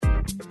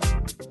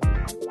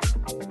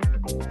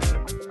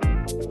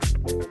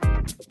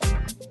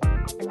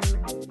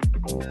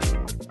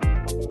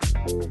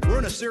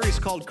series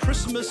called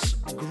Christmas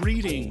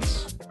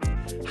Greetings.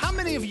 How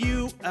many of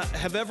you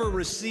have ever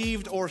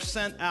received or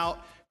sent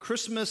out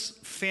Christmas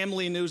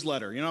family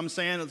newsletter? You know what I'm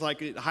saying? It's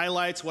like it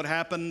highlights what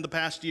happened the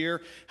past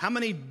year. How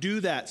many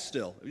do that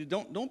still?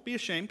 Don't be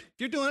ashamed. If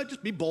you're doing it,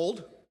 just be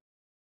bold.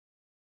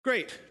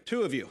 Great,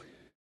 2 of you.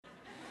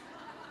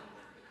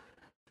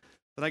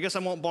 But I guess I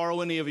won't borrow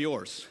any of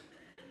yours.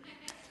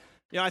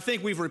 I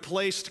think we've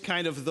replaced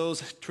kind of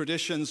those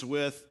traditions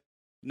with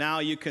now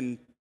you can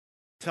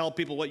tell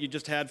people what you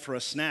just had for a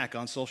snack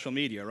on social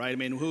media, right? I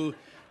mean, who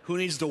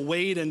needs to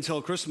wait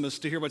until Christmas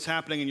to hear what's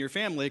happening in your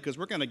family? Because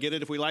we're going to get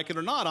it if we like it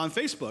or not on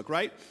Facebook,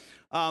 right?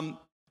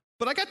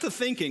 But I got to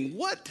thinking,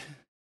 what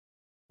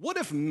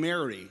if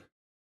Mary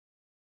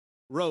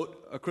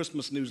wrote a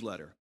Christmas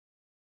newsletter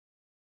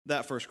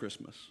that first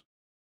Christmas?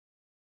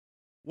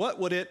 What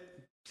would it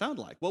sound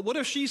like? Well, what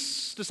if she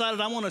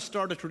decided, I want to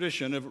start a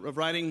tradition of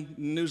writing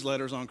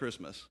newsletters on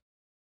Christmas?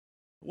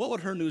 What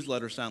would her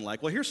newsletter sound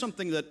like? Well, here's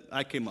something that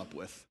I came up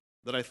with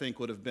that I think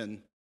would have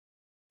been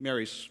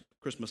Mary's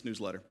Christmas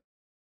newsletter.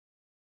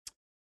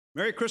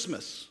 Merry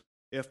Christmas,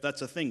 if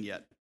that's a thing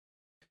yet.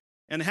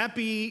 And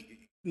Happy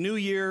New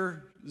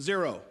Year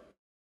 0.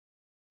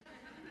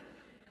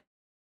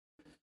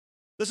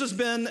 This has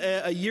been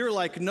a year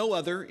like no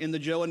other in the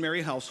Joe and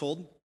Mary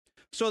household.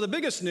 So the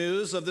biggest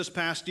news of this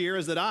past year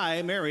is that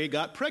I, Mary,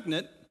 got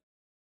pregnant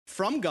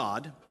from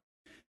God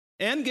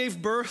and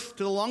gave birth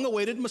to the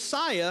long-awaited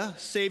Messiah,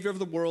 Savior of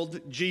the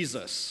world,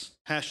 Jesus.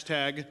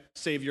 Hashtag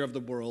Savior of the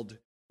world,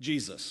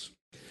 Jesus.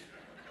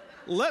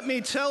 Let me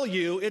tell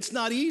you, it's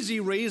not easy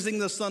raising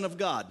the Son of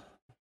God.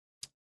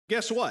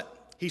 Guess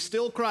what? He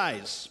still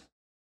cries.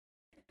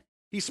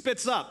 He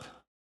spits up.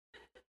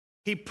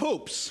 He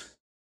poops.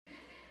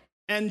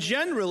 And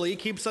generally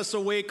keeps us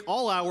awake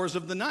all hours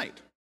of the night.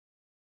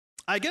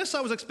 I guess I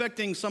was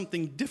expecting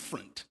something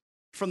different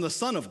from the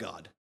Son of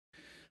God.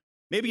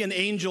 Maybe an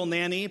angel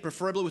nanny,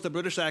 preferably with a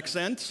British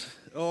accent,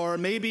 or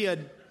maybe a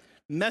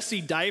messy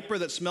diaper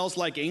that smells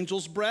like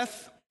angel's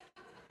breath.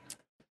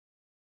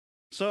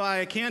 So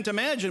I can't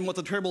imagine what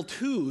the terrible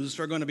twos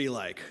are going to be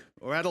like,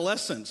 or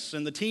adolescence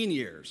and the teen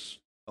years.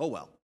 Oh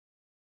well.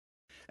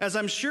 As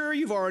I'm sure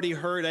you've already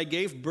heard, I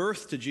gave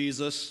birth to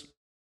Jesus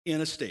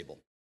in a stable.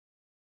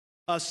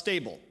 A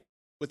stable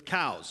with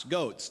cows,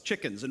 goats,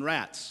 chickens, and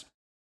rats.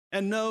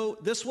 And no,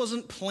 this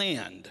wasn't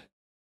planned.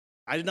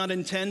 I did not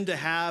intend to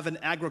have an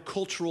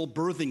agricultural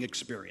birthing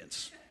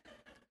experience.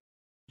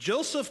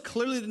 Joseph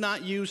clearly did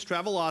not use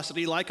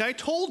Travelocity like I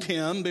told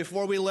him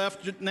before we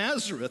left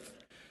Nazareth.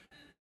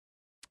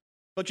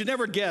 But you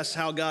never guess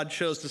how God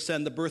chose to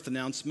send the birth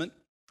announcement.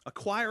 A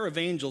choir of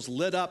angels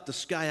lit up the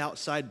sky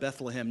outside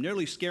Bethlehem,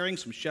 nearly scaring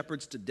some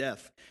shepherds to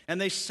death.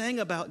 And they sang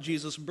about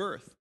Jesus'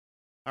 birth.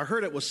 I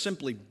heard it was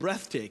simply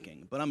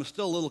breathtaking, but I'm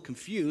still a little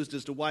confused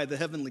as to why the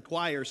heavenly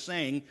choir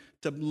sang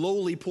to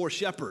lowly poor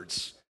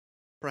shepherds.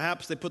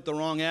 Perhaps they put the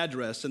wrong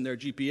address in their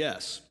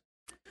GPS.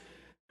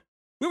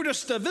 We were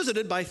just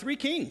visited by 3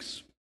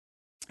 kings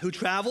who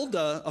traveled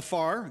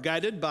afar,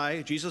 guided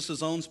by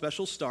Jesus' own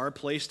special star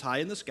placed high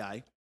in the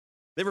sky.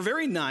 They were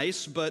very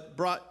nice, but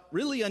brought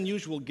really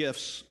unusual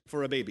gifts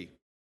for a baby.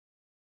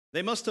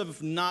 They must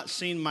have not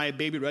seen my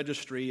baby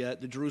registry at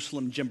the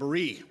Jerusalem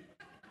Jamboree.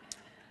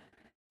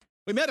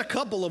 We met a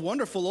couple of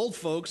wonderful old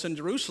folks in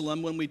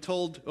Jerusalem when we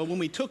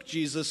took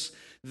Jesus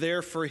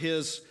there for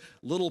his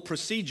little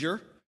procedure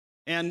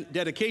and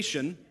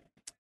dedication.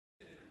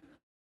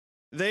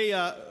 They,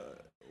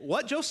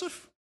 what,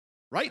 Joseph?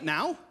 Right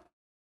now?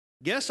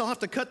 Guess I'll have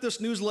to cut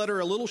this newsletter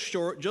a little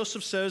short.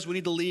 Joseph says we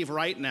need to leave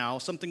right now.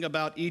 Something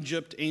about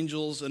Egypt,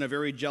 angels, and a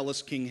very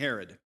jealous King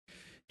Herod.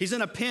 He's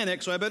in a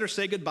panic, so I better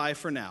say goodbye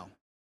for now.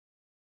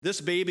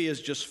 This baby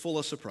is just full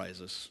of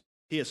surprises.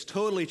 He has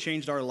totally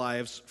changed our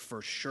lives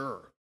for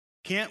sure.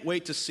 Can't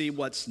wait to see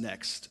what's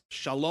next.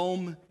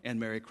 Shalom and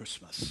Merry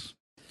Christmas.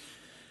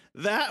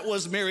 That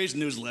was Mary's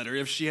newsletter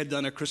if she had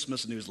done a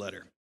Christmas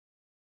newsletter.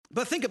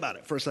 But think about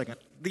it for a second.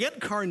 The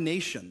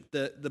incarnation,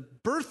 the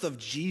birth of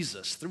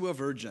Jesus through a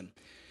virgin,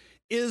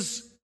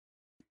 it's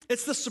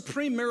the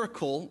supreme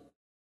miracle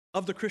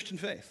of the Christian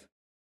faith.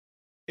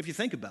 If you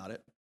think about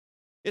it,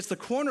 it's the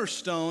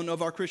cornerstone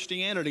of our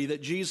Christianity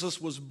that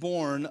Jesus was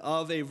born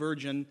of a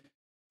Virgin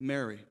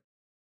Mary.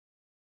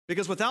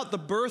 Because without the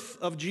birth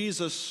of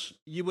Jesus,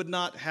 you would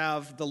not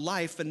have the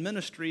life and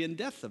ministry and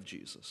death of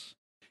Jesus.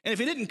 And if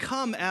he didn't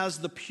come as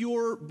the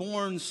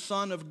pure-born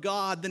Son of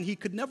God, then he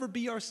could never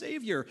be our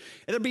Savior.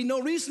 And there'd be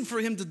no reason for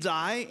him to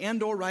die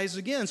and or rise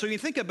again. So when you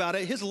think about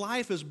it, his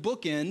life is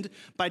bookended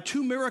by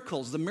 2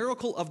 miracles. The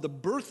miracle of the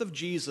birth of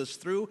Jesus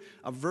through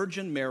a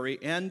Virgin Mary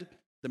and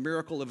the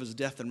miracle of his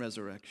death and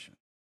resurrection.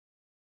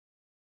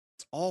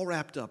 It's all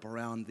wrapped up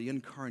around the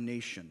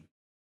incarnation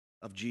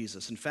of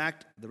Jesus. In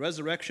fact, the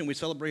resurrection we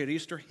celebrate at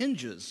Easter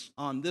hinges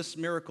on this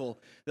miracle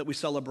that we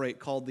celebrate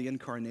called the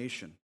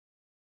incarnation.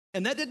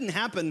 And that didn't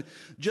happen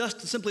just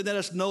to simply let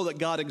us know that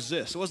God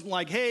exists. It wasn't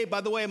like, hey, by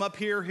the way, I'm up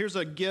here. Here's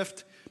a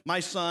gift, my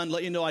son,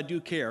 let you know I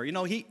do care.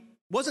 He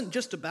wasn't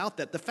just about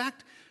that. The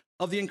fact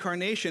of the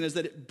incarnation is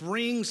that it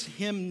brings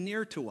him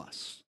near to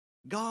us.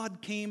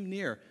 God came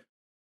near.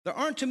 There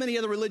aren't too many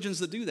other religions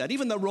that do that.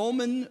 Even the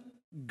Roman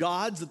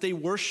gods that they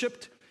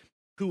worshiped,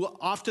 who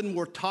often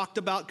were talked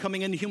about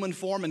coming in human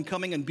form and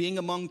coming and being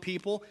among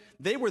people,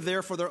 they were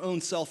there for their own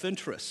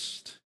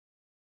self-interest,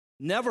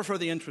 never for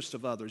the interest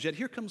of others. Yet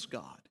here comes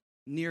God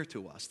near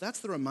to us. That's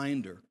the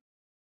reminder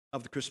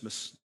of the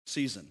Christmas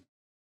season.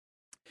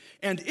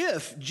 And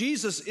if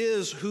Jesus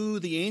is who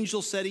the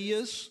angel said he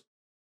is,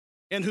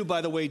 and who,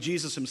 by the way,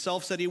 Jesus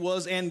himself said he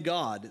was, and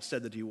God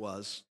said that he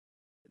was,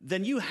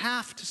 then you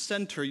have to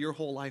center your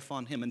whole life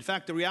on him. In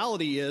fact, the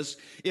reality is,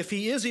 if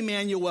he is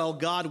Emmanuel,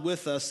 God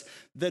with us,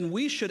 then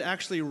we should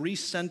actually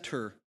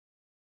recenter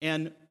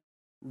and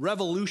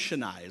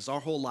revolutionize our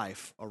whole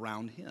life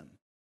around him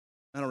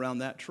and around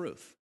that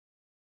truth.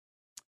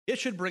 It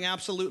should bring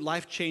absolute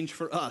life change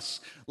for us,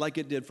 like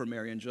it did for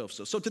Mary and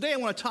Joseph. So today I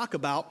want to talk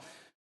about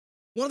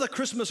one of the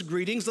Christmas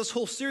greetings. This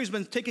whole series has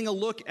been taking a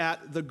look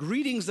at the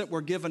greetings that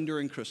were given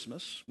during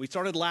Christmas. We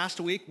started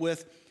last week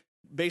with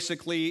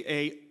basically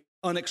a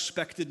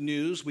unexpected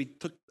news. We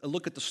took a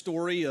look at the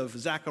story of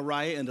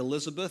Zechariah and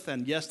Elizabeth,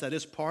 and yes, that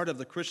is part of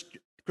the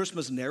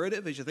Christmas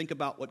narrative as you think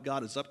about what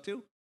God is up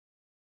to.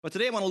 But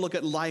today I want to look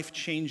at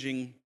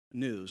life-changing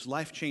news,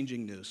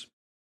 life-changing news.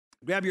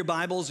 Grab your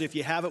Bibles if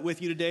you have it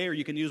with you today, or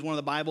you can use one of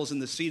the Bibles in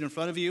the seat in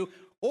front of you,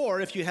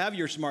 or if you have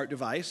your smart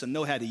device and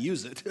know how to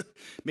use it,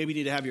 maybe you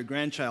need to have your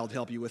grandchild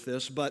help you with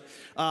this, but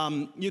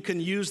you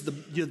can use the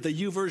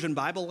YouVersion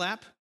Bible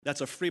app.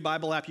 That's a free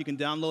Bible app you can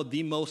download,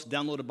 the most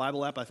downloaded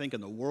Bible app, I think,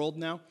 in the world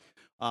now.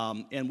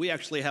 And we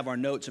actually have our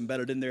notes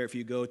embedded in there. If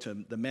you go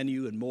to the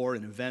menu and more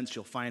and events,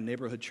 you'll find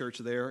Neighborhood Church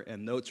there,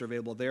 and notes are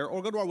available there.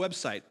 Or go to our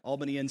website,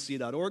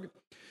 albanync.org.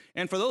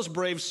 And for those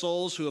brave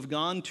souls who have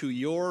gone to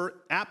your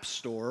app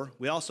store,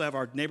 we also have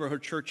our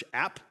Neighborhood Church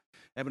app.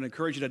 I would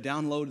encourage you to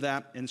download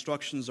that.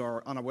 Instructions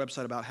are on our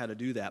website about how to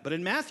do that. But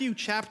in Matthew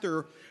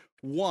chapter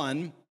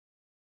 1,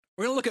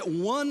 we're going to look at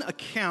one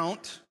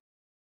account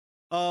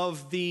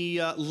of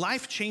the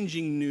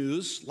life-changing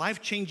news,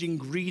 life-changing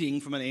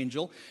greeting from an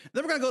angel.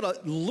 Then we're going to go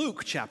to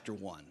Luke chapter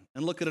 1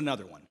 and look at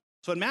another one.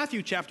 So in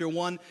Matthew chapter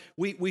 1,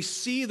 we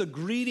see the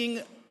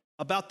greeting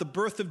about the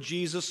birth of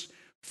Jesus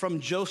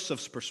from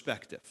Joseph's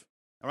perspective.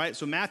 All right,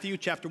 so Matthew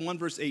chapter 1,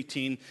 verse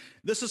 18,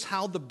 this is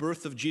how the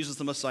birth of Jesus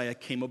the Messiah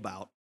came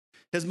about.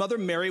 His mother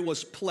Mary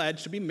was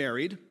pledged to be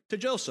married to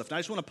Joseph. Now I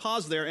just want to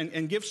pause there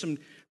and give some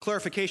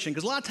clarification,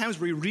 because a lot of times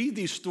we read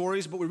these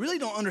stories, but we really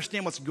don't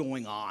understand what's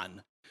going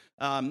on.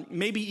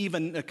 Maybe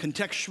even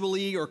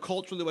contextually or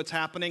culturally what's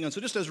happening. And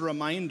so just as a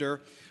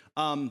reminder,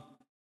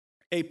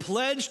 a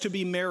pledge to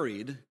be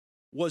married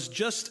was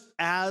just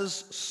as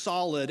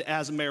solid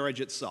as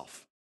marriage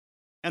itself.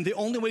 And the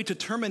only way to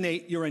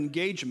terminate your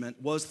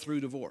engagement was through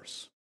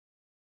divorce.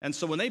 And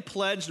so when they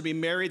pledged to be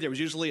married, there was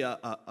usually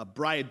a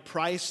bride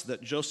price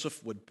that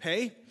Joseph would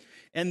pay.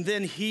 And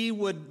then he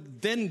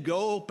would then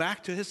go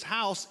back to his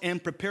house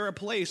and prepare a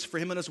place for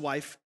him and his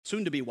wife,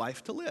 soon-to-be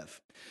wife, to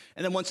live.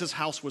 And then once his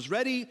house was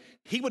ready,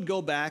 he would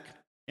go back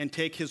and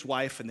take his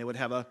wife, and they would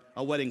have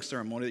a wedding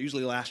ceremony that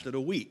usually lasted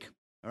a week.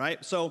 All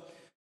right, so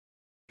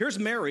here's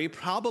Mary,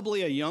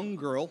 probably a young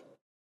girl.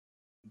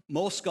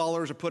 Most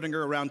scholars are putting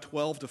her around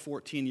 12 to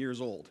 14 years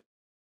old.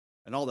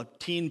 And all the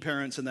teen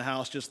parents in the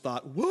house just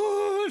thought,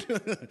 what?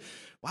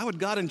 Why would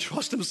God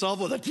entrust himself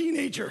with a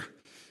teenager?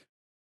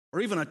 Or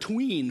even a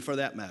tween, for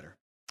that matter,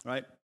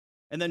 right?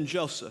 And then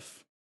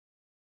Joseph.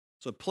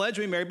 So pledged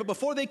to be married, but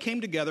before they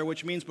came together,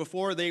 which means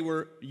before they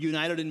were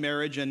united in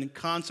marriage and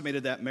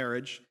consummated that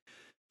marriage,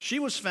 she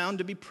was found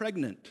to be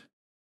pregnant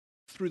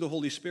through the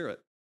Holy Spirit.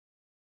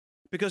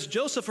 Because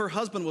Joseph, her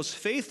husband, was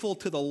faithful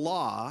to the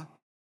law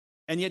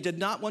and yet did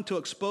not want to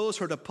expose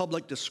her to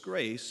public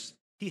disgrace,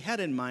 he had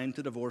in mind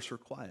to divorce her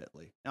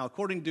quietly. Now,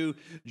 according to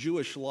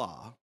Jewish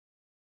law,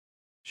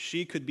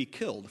 she could be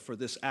killed for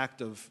this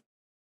act of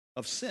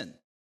sin,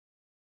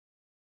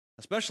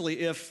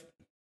 especially if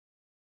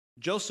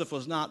Joseph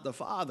was not the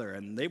father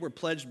and they were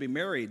pledged to be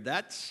married.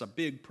 That's a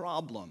big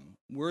problem,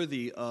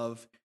 worthy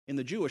of, in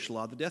the Jewish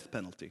law, the death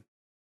penalty.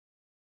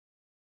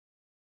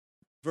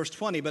 Verse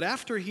 20, but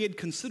after he had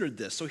considered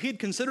this, so he had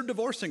considered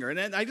divorcing her.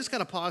 And I just got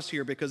to pause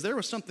here because there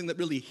was something that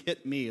really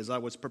hit me as I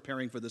was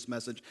preparing for this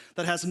message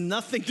that has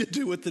nothing to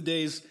do with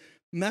today's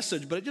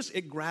message, but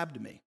it grabbed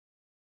me.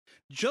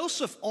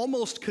 Joseph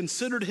almost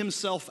considered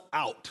himself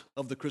out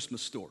of the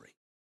Christmas story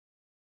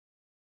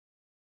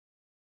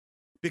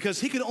because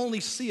he could only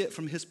see it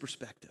from his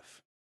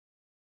perspective.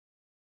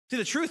 See,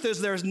 the truth is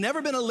there's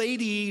never been a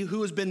lady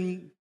who has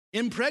been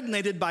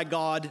impregnated by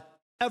God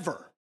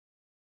ever.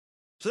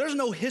 So there's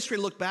no history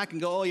to look back and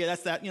go, oh yeah,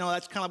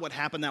 that's kind of what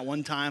happened that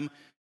one time,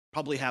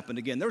 probably happened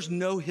again. There's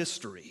no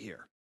history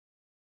here.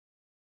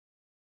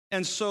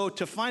 And so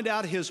to find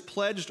out his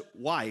pledged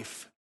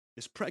wife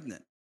is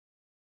pregnant,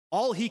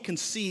 all he can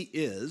see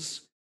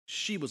is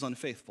she was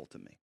unfaithful to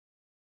me.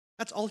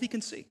 That's all he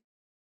can see.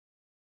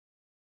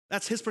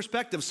 That's his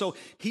perspective. So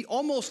he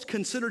almost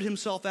considered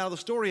himself out of the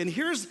story. And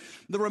here's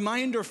the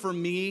reminder for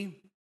me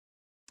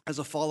as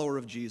a follower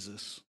of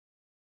Jesus.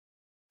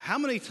 How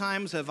many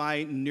times have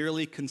I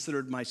nearly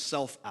considered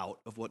myself out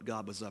of what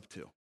God was up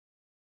to?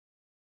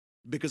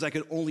 because I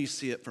could only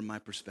see it from my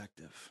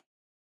perspective,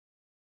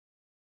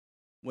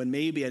 when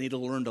maybe I need to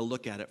learn to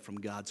look at it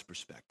from God's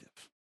perspective.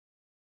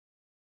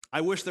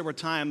 I wish there were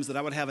times that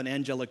I would have an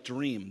angelic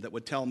dream that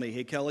would tell me,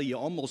 hey, Kelly, you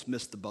almost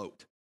missed the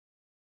boat.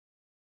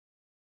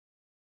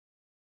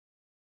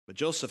 But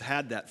Joseph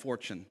had that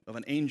fortune of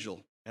an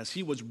angel as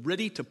he was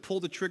ready to pull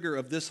the trigger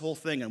of this whole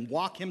thing and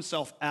walk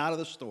himself out of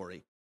the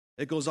story.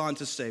 It goes on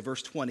to say,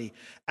 verse 20,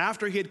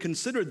 after he had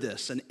considered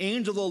this, an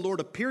angel of the Lord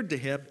appeared to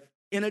him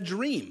in a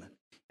dream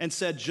and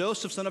said,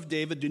 Joseph, son of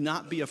David, do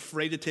not be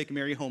afraid to take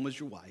Mary home as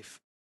your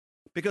wife,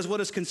 because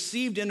what is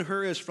conceived in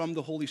her is from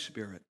the Holy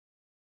Spirit.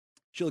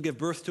 She'll give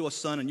birth to a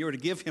son, and you're to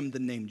give him the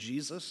name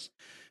Jesus,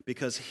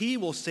 because he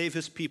will save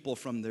his people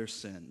from their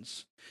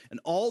sins. And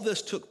all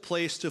this took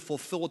place to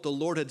fulfill what the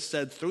Lord had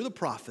said through the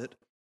prophet,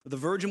 the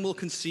virgin will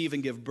conceive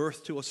and give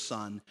birth to a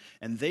son,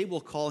 and they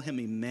will call him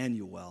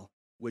Emmanuel,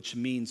 which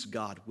means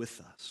God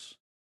with us.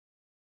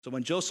 So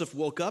when Joseph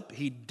woke up,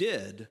 he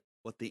did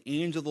what the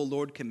angel of the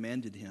Lord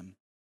commanded him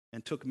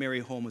and took Mary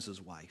home as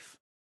his wife.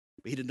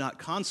 But he did not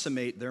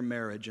consummate their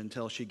marriage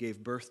until she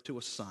gave birth to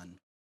a son,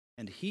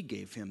 and he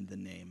gave him the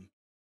name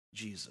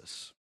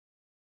Jesus.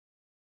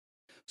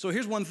 So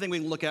here's one thing we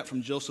can look at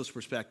from Joseph's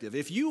perspective.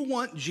 If you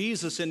want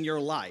Jesus in your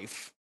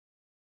life,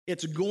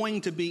 it's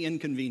going to be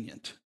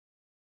inconvenient.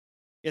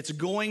 It's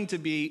going to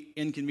be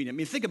inconvenient. I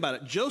mean, think about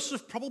it.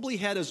 Joseph probably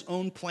had his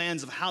own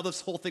plans of how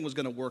this whole thing was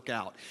going to work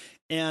out.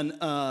 And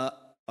a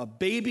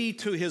baby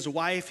to his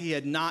wife he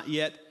had not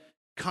yet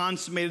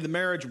consummated the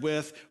marriage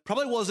with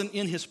probably wasn't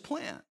in his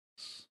plans.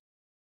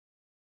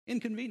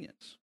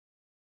 Inconvenience.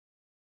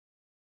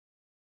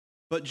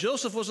 But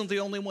Joseph wasn't the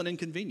only one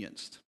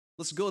inconvenienced.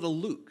 Let's go to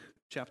Luke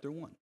chapter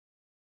 1,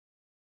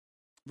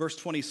 verse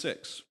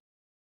 26.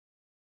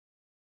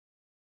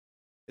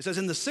 It says,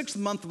 in the 6th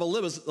month of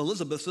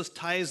Elizabeth, this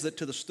ties it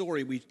to the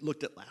story we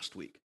looked at last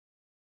week.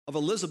 Of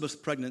Elizabeth's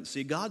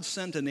pregnancy, God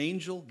sent an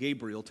angel,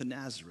 Gabriel, to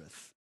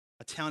Nazareth,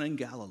 a town in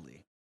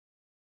Galilee.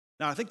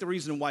 Now, I think the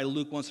reason why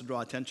Luke wants to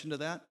draw attention to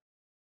that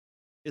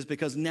is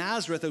because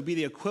Nazareth would be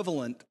the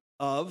equivalent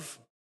of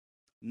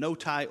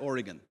Noti,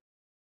 Oregon.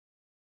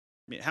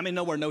 I mean, how many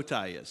know where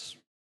Noti is?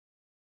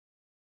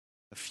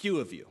 A few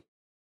of you.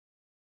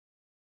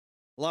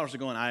 A lot of us are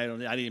going, I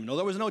didn't even know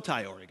there was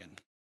Noti, Oregon.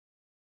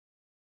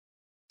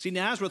 See,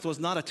 Nazareth was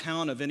not a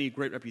town of any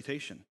great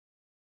reputation.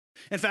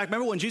 In fact,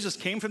 remember when Jesus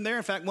came from there?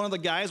 In fact, one of the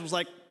guys was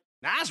like,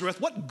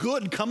 Nazareth? What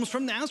good comes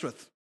from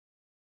Nazareth?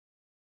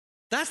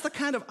 That's the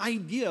kind of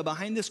idea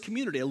behind this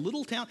community, a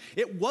little town.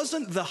 It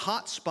wasn't the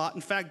hot spot.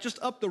 In fact, just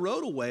up the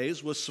road a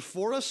ways was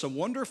Sepphoris, a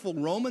wonderful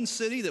Roman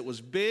city that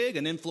was big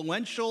and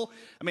influential.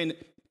 I mean,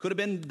 it could have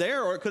been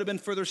there or it could have been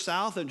further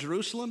south at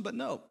Jerusalem, but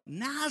no,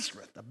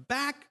 Nazareth, a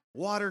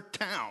backwater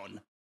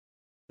town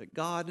that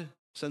God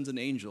sends an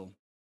angel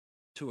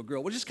to a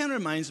girl, which just kind of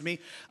reminds me,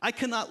 I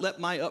cannot let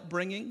my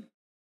upbringing,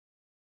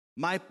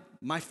 my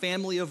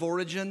family of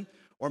origin,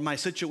 or my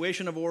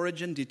situation of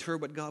origin deter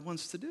what God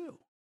wants to do.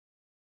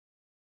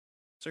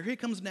 So here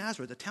comes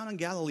Nazareth, a town in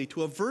Galilee,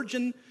 to a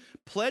virgin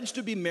pledged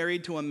to be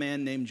married to a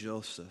man named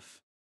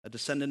Joseph, a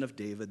descendant of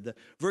David. The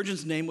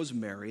virgin's name was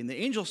Mary, and the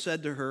angel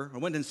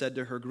went and said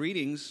to her,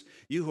 greetings,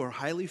 you who are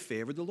highly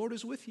favored, the Lord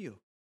is with you.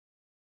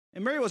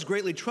 And Mary was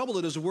greatly troubled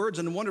at his words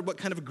and wondered what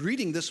kind of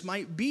greeting this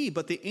might be.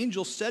 But the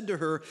angel said to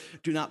her,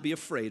 do not be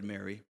afraid,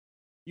 Mary.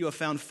 You have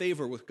found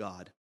favor with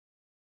God.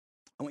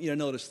 I want you to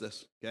notice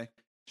this, okay?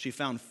 She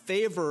found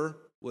favor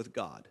with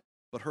God,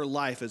 but her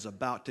life is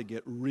about to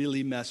get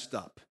really messed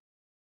up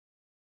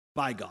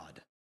by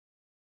God.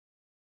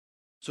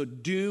 So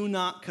do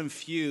not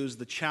confuse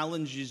the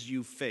challenges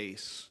you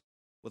face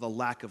with a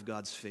lack of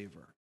God's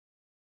favor.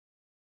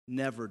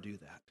 Never do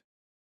that,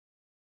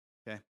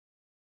 okay?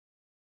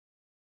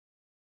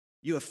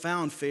 You have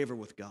found favor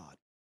with God.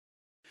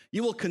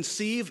 You will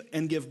conceive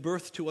and give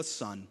birth to a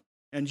son,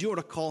 and you are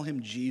to call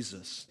him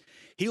Jesus.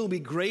 He will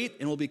be great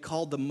and will be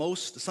called the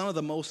Son of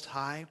the Most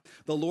High.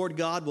 The Lord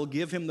God will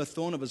give him the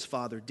throne of his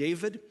father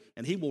David,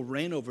 and he will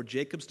reign over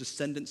Jacob's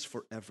descendants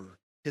forever.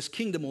 His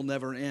kingdom will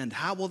never end.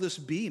 How will this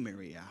be,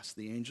 Mary asked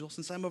the angel,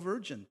 since I'm a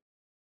virgin?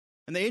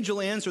 And the angel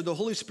answered, the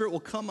Holy Spirit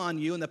will come on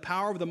you, and the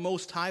power of the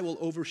Most High will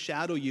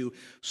overshadow you.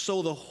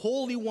 So the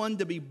Holy One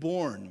to be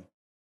born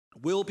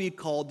will be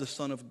called the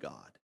Son of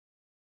God.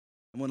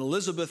 And when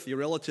Elizabeth, your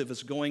relative,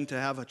 is going to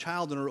have a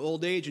child in her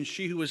old age, and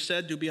she who was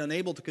said to be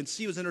unable to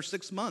conceive is in her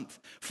 6th month,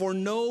 for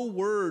no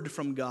word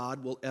from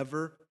God will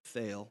ever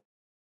fail.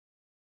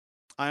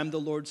 I am the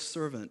Lord's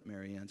servant,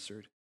 Mary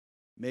answered.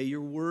 May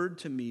your word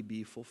to me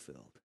be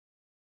fulfilled.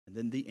 And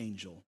then the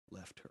angel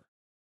left her.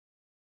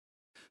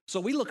 So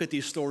we look at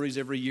these stories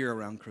every year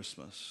around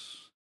Christmas.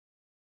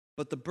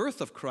 But the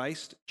birth of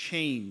Christ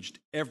changed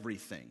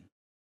everything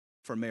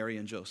for Mary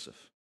and Joseph.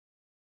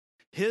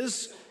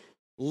 His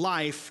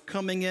life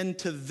coming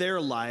into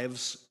their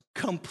lives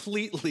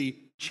completely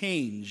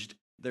changed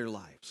their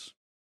lives.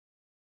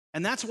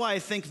 And that's why I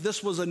think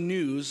this was a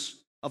news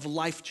of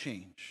life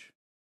change.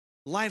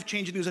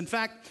 Life-changing news. In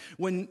fact,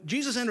 when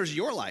Jesus enters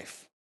your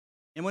life,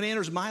 and when he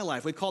enters my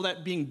life, we call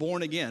that being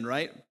born again,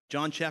 right?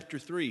 John chapter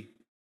 3.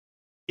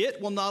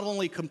 it will not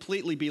only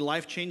completely be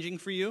life-changing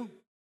for you,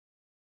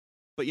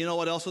 but you know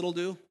what else it'll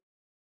do?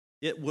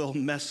 It will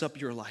mess up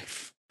your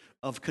life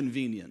of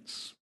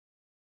convenience.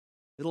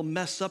 It'll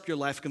mess up your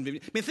life of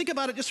convenience. I mean, think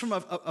about it just from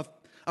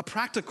a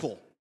practical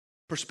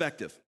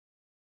perspective.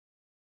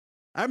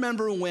 I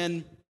remember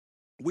when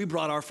we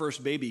brought our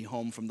first baby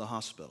home from the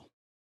hospital.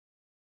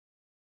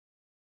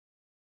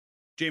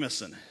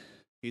 Jameson,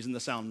 he's in the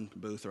sound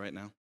booth right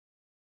now.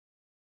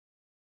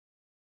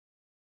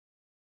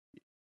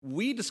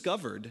 We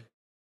discovered,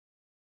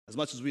 as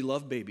much as we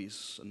love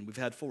babies, and we've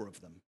had 4 of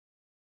them,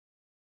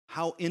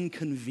 how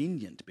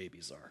inconvenient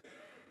babies are.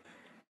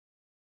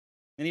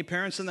 Any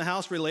parents in the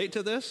house relate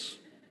to this?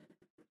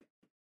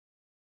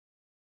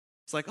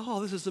 It's like,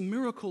 oh, this is a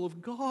miracle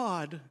of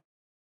God.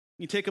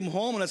 You take them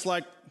home and it's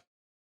like,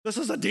 this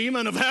is a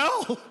demon of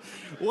hell.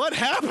 What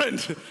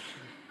happened?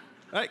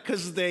 Right?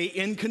 Because they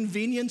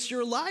inconvenience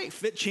your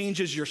life. It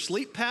changes your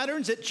sleep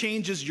patterns. It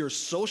changes your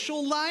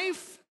social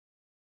life.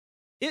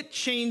 It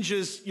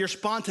changes your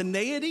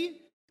spontaneity.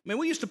 I mean,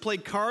 we used to play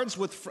cards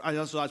with, I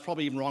was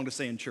probably even wrong to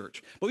say in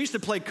church, but we used to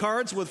play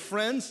cards with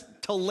friends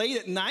till late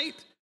at night.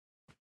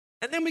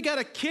 And then we got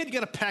a kid, you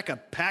got to pack a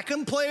pack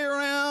and play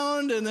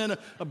around and then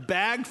a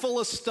bag full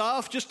of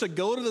stuff just to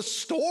go to the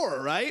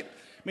store, right?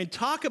 I mean,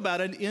 talk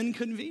about an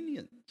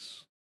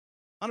inconvenience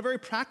on a very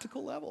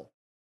practical level.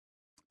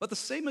 But the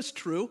same is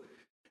true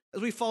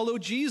as we follow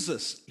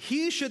Jesus.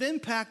 He should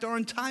impact our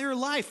entire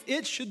life.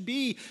 It should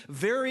be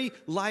very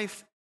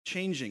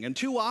life-changing. And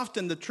too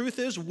often, the truth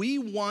is, we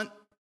want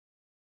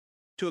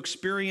to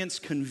experience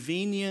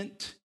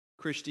convenient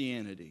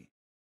Christianity.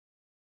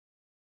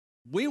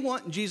 We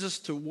want Jesus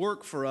to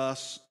work for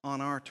us on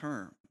our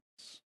terms.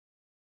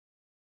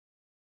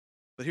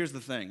 But here's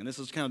the thing, and this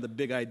is kind of the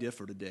big idea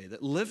for today,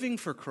 that living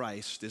for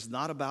Christ is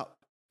not about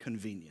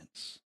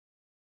convenience.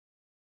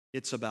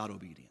 It's about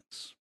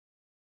obedience.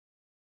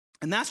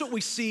 And that's what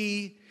we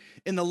see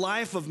in the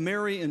life of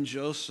Mary and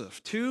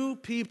Joseph, 2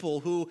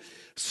 people who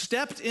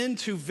stepped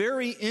into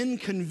very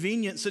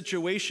inconvenient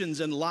situations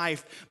in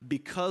life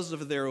because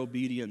of their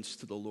obedience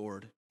to the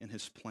Lord and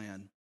his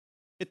plan.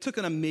 It took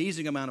an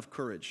amazing amount of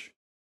courage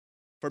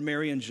for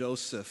Mary and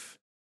Joseph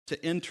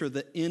to enter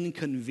the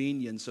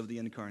inconvenience of the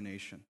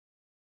incarnation.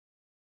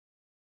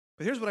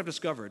 But here's what I've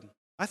discovered.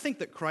 I think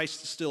that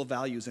Christ still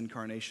values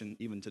incarnation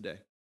even today.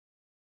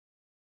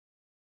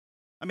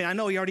 I mean, I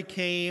know he already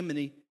came and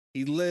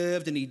he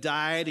lived and he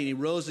died and he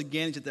rose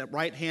again. He's at the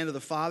right hand of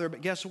the Father.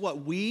 But guess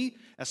what? We,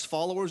 as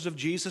followers of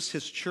Jesus,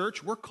 his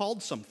church, we're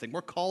called something.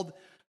 We're called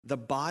the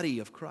body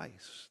of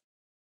Christ.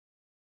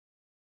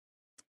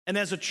 And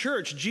as a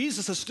church,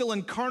 Jesus is still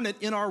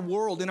incarnate in our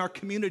world, in our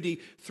community,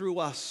 through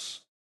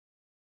us.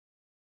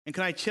 And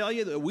can I tell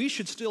you that we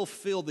should still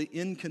feel the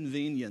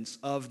inconvenience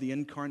of the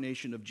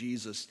incarnation of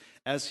Jesus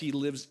as he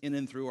lives in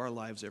and through our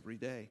lives every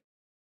day.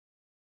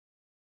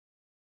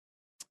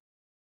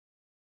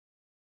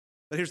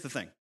 But here's the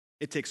thing.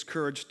 It takes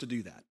courage to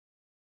do that.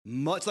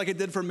 Much like it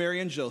did for Mary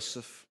and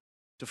Joseph,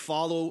 to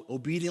follow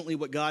obediently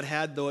what God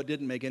had, though it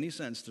didn't make any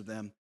sense to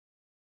them.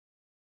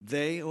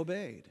 They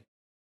obeyed.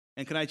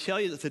 And can I tell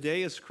you that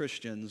today as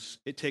Christians,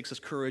 it takes us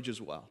courage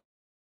as well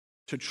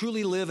to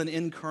truly live an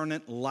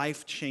incarnate,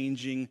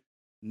 life-changing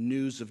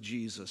news of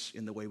Jesus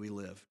in the way we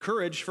live.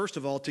 Courage, first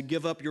of all, to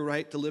give up your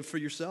right to live for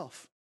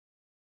yourself.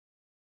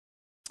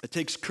 It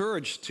takes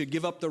courage to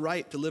give up the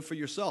right to live for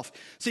yourself.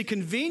 See,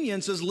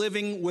 convenience is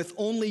living with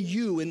only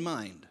you in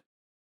mind.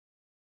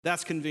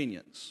 That's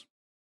convenience.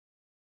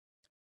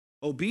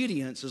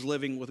 Obedience is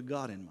living with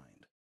God in mind.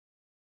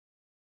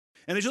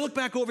 And as you look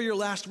back over your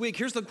last week,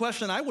 here's the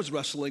question I was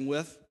wrestling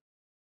with.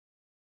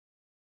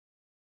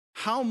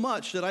 How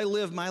much did I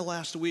live my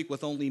last week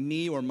with only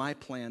me or my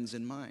plans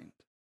in mind?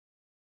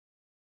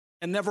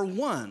 And never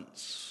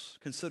once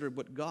considered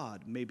what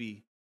God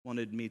maybe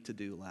wanted me to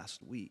do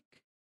last week.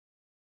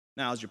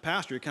 Now, as your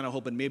pastor, you're kind of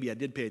hoping maybe I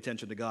did pay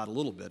attention to God a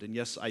little bit. And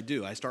yes, I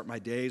do. I start my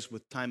days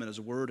with time in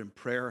his word and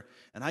prayer,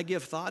 and I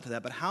give thought to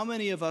that. But how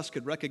many of us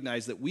could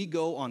recognize that we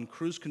go on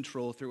cruise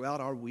control throughout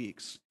our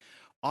weeks,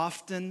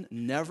 often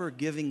never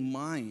giving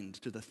mind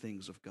to the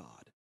things of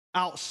God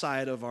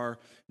outside of our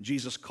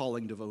Jesus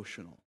Calling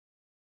devotional?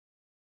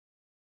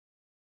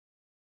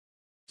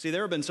 See,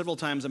 there have been several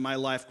times in my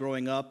life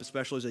growing up,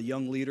 especially as a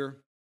young leader,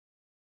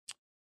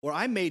 where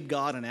I made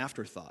God an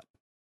afterthought.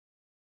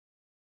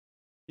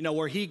 You know,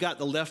 where he got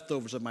the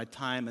leftovers of my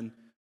time and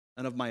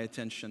of my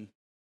attention.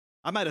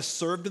 I might have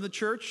served in the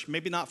church,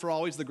 maybe not for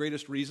always the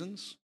greatest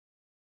reasons.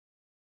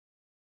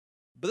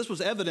 But this was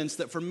evidence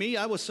that for me,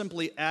 I was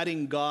simply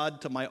adding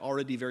God to my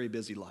already very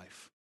busy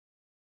life.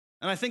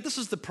 And I think this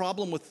is the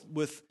problem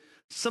with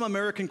some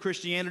American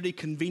Christianity,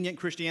 convenient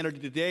Christianity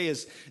today,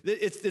 is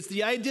it's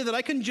the idea that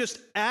I can just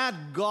add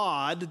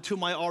God to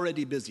my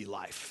already busy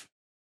life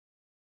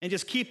and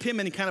just keep him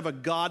in kind of a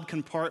God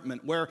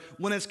compartment where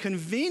when it's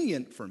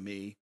convenient for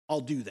me,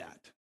 I'll do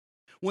that.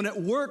 When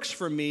it works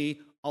for me,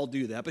 I'll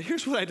do that. But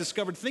here's what I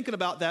discovered thinking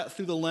about that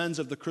through the lens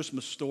of the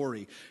Christmas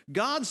story.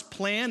 God's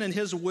plan and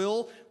his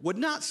will would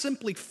not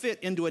simply fit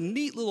into a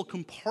neat little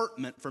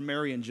compartment for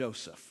Mary and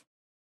Joseph.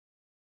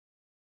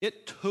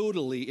 It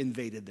totally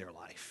invaded their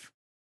life,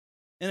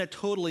 and it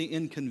totally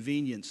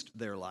inconvenienced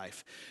their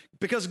life,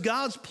 because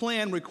God's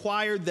plan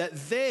required that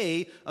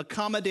they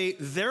accommodate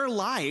their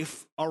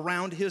life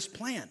around his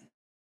plan.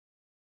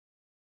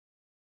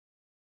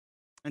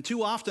 And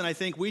too often, I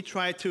think we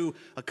try to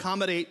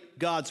accommodate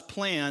God's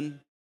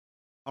plan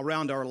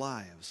around our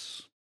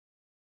lives.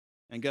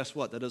 And guess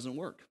what? That doesn't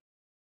work.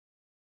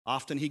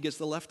 Often he gets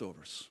the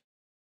leftovers.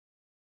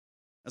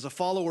 As a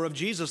follower of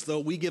Jesus, though,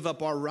 we give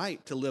up our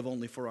right to live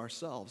only for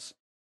ourselves.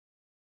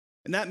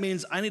 And that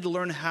means I need to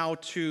learn how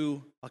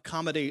to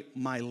accommodate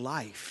my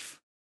life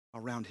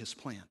around his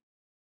plan.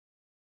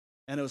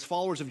 And as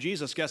followers of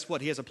Jesus, guess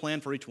what? He has a plan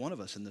for each one of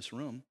us in this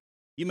room.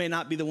 You may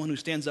not be the one who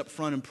stands up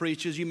front and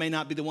preaches. You may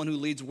not be the one who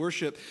leads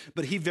worship,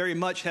 but he very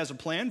much has a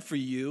plan for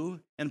you,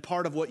 and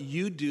part of what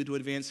you do to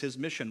advance his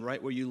mission,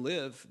 right where you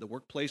live, the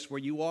workplace where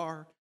you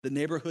are, the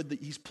neighborhood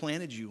that he's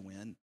planted you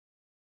in.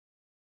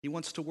 He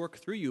wants to work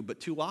through you, but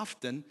too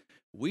often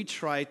we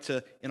try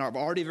to, in our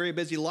already very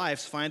busy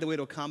lives, find a way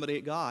to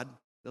accommodate God.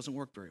 It doesn't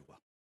work very well.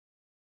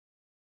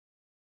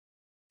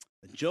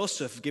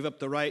 Joseph gave up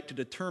the right to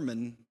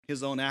determine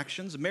his own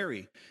actions.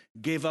 Mary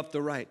gave up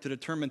the right to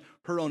determine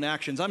her own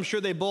actions. I'm sure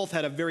they both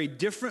had a very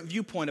different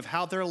viewpoint of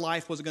how their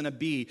life was going to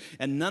be,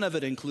 and none of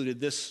it included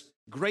this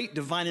great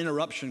divine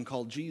interruption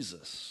called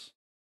Jesus.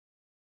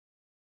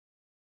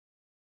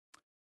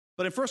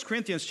 But in 1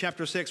 Corinthians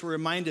chapter 6, we're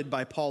reminded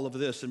by Paul of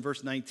this in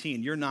verse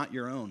 19. You're not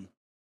your own.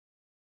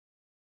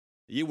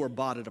 You were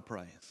bought at a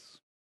price.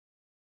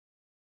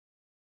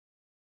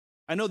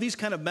 I know these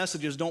kind of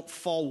messages don't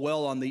fall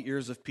well on the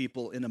ears of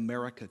people in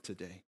America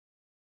today.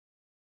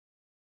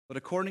 But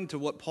according to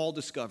what Paul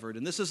discovered,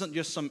 and this isn't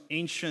just some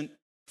ancient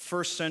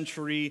first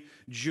century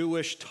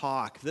Jewish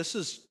talk, this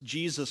is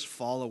Jesus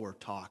follower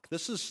talk.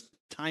 This is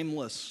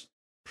timeless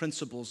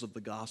principles of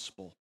the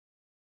gospel.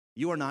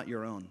 You are not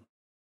your own.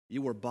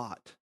 You were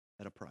bought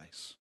at a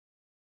price.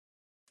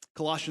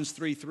 Colossians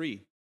 3:3,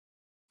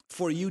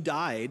 for you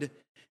died,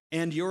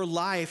 and your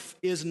life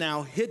is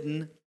now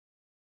hidden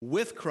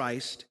with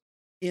Christ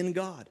in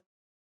God.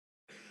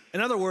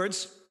 In other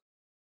words,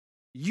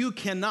 you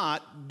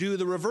cannot do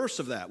the reverse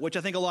of that, which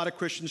I think a lot of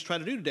Christians try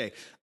to do today.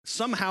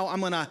 Somehow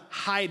I'm going to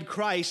hide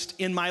Christ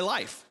in my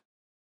life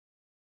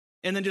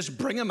and then just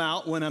bring him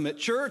out when I'm at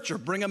church, or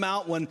bring him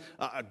out when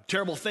a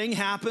terrible thing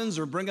happens,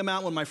 or bring him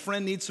out when my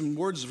friend needs some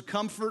words of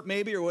comfort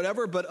maybe, or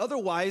whatever. But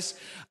otherwise,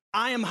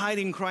 I am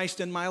hiding Christ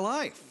in my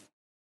life.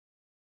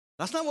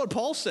 That's not what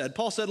Paul said.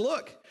 Paul said,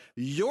 look,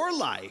 your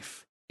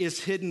life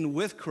is hidden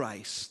with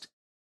Christ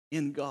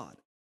in God.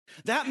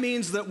 That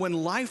means that when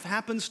life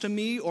happens to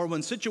me, or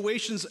when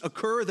situations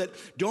occur that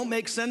don't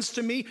make sense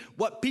to me,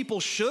 what people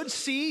should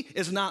see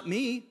is not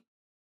me.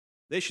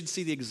 They should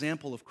see the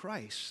example of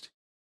Christ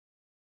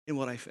in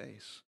what I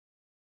face.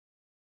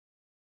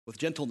 With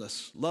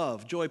gentleness,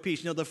 love, joy,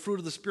 peace, the fruit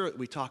of the Spirit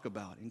we talk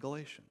about in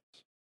Galatians.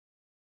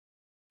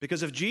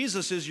 Because if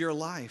Jesus is your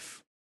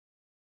life,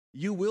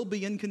 you will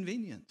be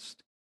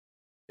inconvenienced.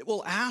 It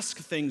will ask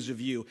things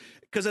of you.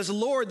 Because as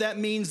Lord, that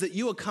means that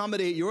you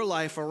accommodate your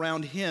life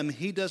around him.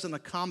 He doesn't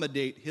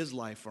accommodate his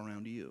life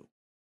around you.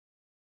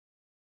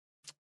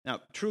 Now,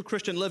 true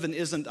Christian living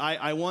isn't,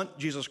 I want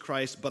Jesus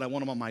Christ, but I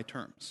want him on my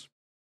terms.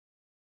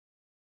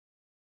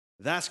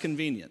 That's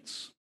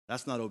convenience.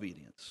 That's not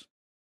obedience.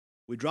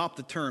 We drop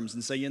the terms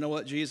and say, you know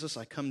what, Jesus,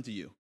 I come to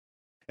you.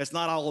 It's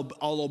not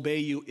I'll obey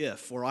you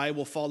if, or I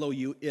will follow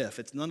you if.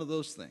 It's none of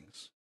those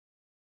things.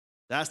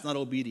 That's not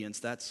obedience,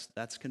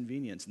 that's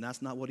convenience, and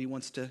that's not what he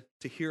wants to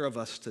hear of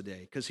us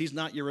today, because he's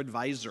not your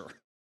advisor,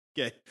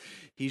 okay?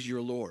 He's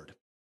your Lord.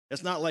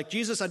 It's not like,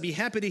 Jesus, I'd be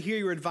happy to hear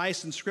your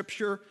advice in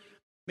Scripture,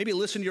 maybe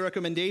listen to your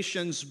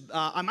recommendations,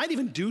 I might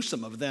even do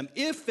some of them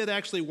if it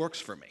actually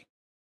works for me.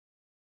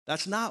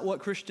 That's not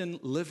what Christian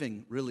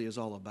living really is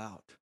all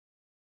about.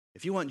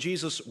 If you want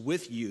Jesus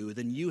with you,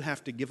 then you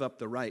have to give up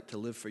the right to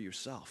live for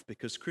yourself,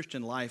 because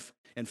Christian life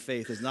and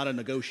faith is not a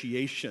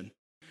negotiation,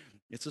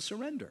 it's a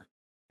surrender.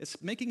 It's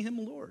making him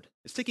Lord.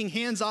 It's taking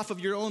hands off of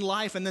your own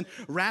life and then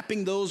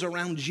wrapping those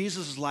around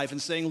Jesus' life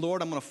and saying,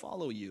 Lord, I'm going to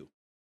follow you.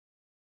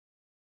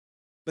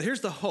 But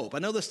here's the hope. I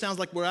know this sounds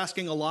like we're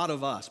asking a lot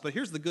of us, but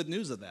here's the good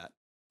news of that.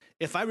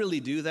 If I really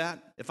do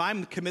that, if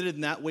I'm committed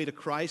in that way to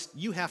Christ,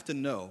 you have to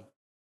know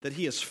that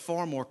he is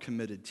far more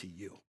committed to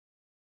you.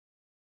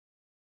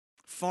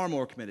 Far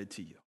more committed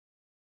to you.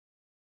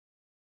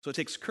 So it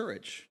takes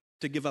courage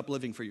to give up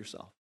living for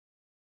yourself,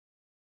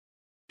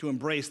 to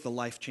embrace the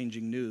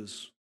life-changing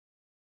news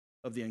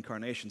of the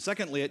incarnation.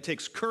 Secondly, it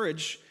takes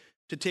courage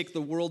to take the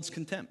world's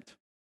contempt.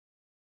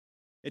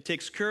 It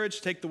takes courage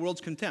to take the world's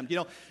contempt.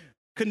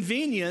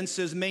 Convenience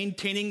is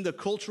maintaining the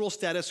cultural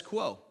status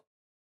quo.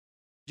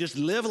 Just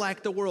live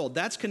like the world.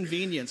 That's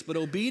convenience. But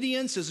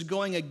obedience is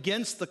going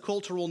against the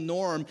cultural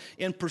norm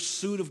in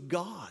pursuit of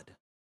God.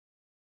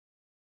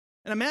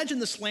 And imagine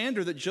the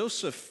slander that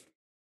Joseph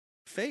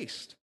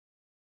faced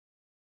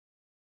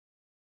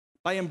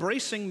by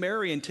embracing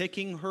Mary and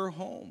taking her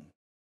home.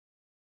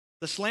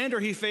 The slander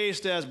he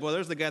faced as,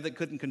 there's the guy that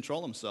couldn't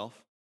control himself.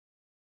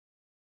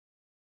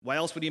 Why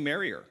else would he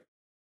marry her?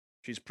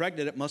 She's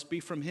pregnant, it must be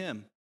from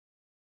him.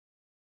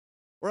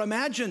 Or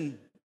imagine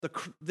the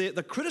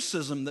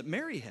criticism that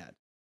Mary had.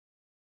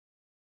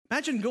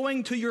 Imagine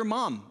going to your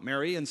mom,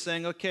 Mary, and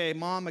saying, okay,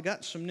 Mom, I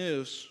got some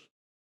news.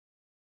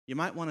 You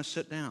might want to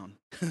sit down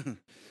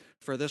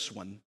for this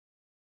one,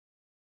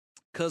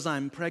 because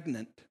I'm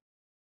pregnant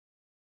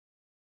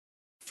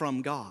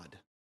from God.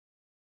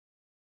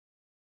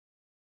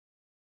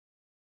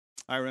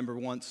 I remember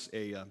once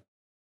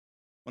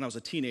when I was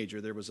a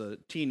teenager, there was a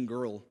teen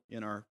girl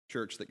in our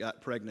church that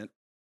got pregnant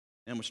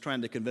and was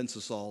trying to convince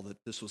us all that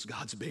this was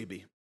God's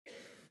baby.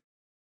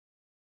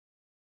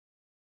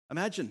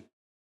 Imagine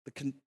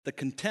the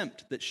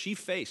contempt that she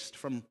faced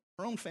from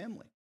her own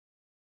family.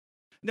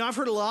 Now, I've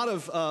heard a lot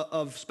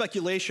of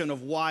speculation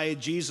of why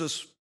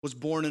Jesus was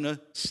born in a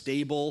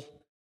stable,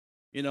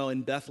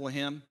 in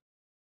Bethlehem.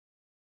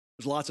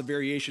 There's lots of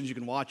variations you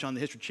can watch on the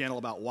History Channel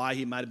about why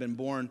he might have been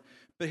born.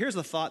 But here's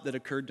the thought that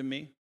occurred to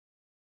me.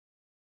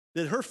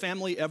 Did her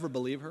family ever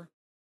believe her?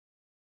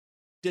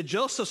 Did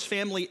Joseph's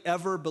family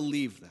ever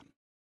believe them?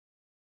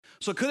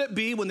 So could it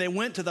be when they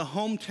went to the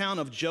hometown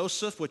of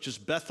Joseph, which is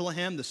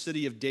Bethlehem, the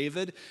city of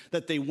David,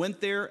 that they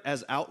went there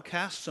as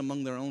outcasts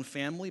among their own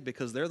family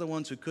because they're the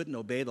ones who couldn't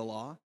obey the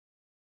law?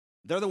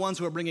 They're the ones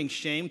who are bringing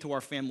shame to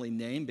our family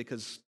name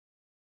because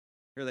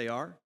here they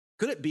are?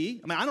 Could it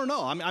be? I don't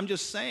know. I'm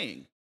just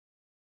saying.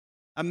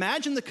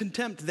 Imagine the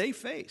contempt they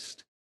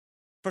faced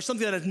for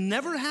something that had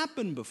never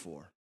happened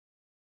before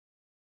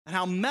and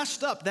how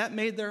messed up that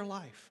made their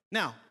life.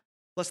 Now,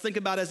 let's think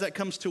about it as that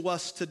comes to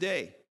us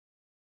today.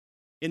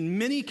 In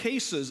many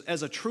cases,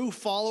 as a true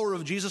follower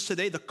of Jesus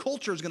today, the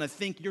culture is going to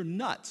think you're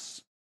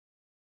nuts.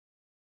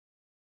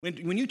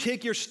 When you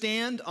take your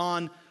stand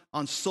on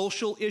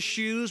social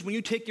issues, when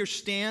you take your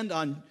stand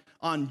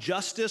on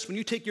justice, when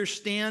you take your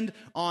stand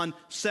on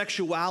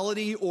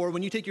sexuality, or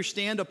when you take your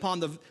stand upon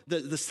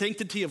the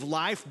sanctity of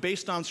life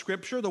based on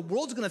Scripture, the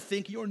world's going to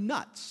think you're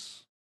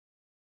nuts.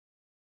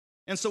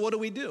 And so what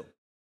do?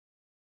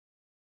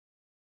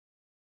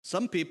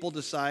 Some people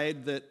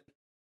decide that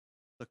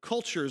the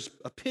culture's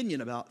opinion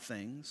about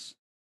things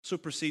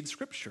supersedes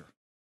Scripture.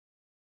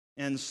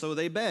 And so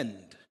they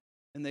bend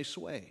and they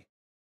sway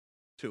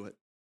to it.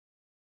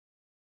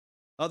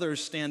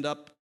 Others stand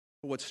up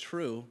for what's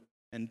true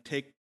and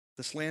take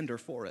the slander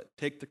for it,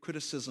 take the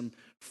criticism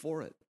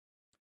for it.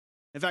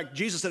 In fact,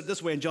 Jesus said it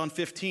this way in John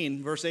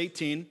 15, verse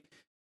 18,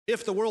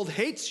 if the world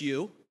hates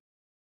you,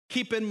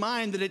 keep in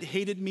mind that it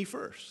hated me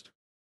first.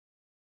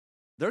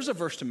 There's a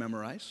verse to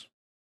memorize.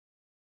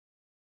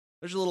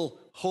 There's a little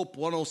Hope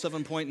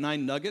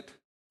 107.9 nugget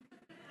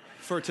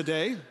for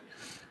today.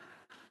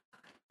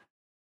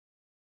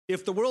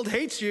 If the world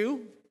hates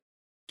you,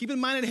 keep in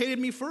mind it hated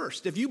me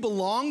first. If you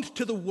belonged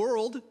to the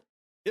world,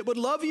 it would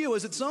love you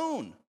as its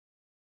own.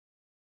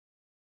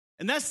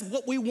 And that's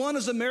what we want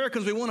as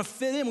Americans. We want to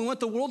fit in. We want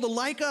the world to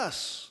like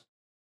us.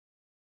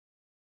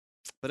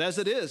 But as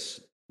it is,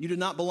 you do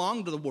not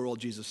belong to the world,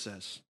 Jesus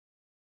says.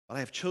 But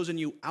I have chosen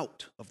you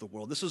out of the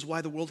world. This is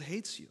why the world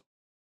hates you.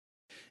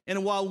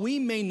 And while we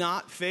may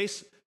not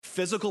face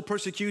physical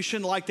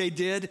persecution like they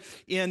did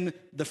in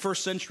the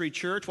first century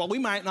church, while we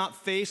might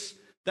not face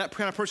that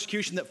kind of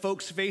persecution that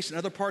folks face in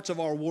other parts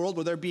of our world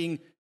where they're being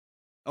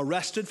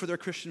arrested for their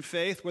Christian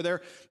faith, where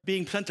they're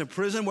being sent to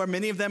prison, where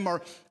many of them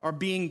are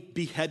being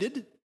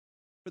beheaded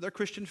for their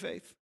Christian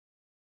faith.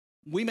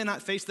 We may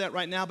not face that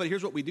right now, but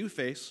here's what we do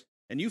face,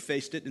 and you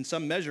faced it in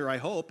some measure, I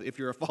hope, if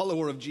you're a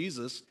follower of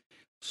Jesus: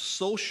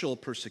 social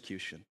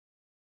persecution.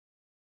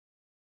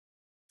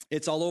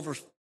 It's all over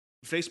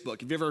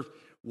Facebook. Have you ever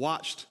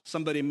watched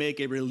somebody make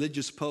a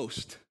religious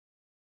post?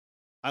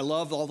 I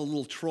love all the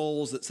little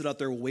trolls that sit out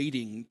there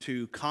waiting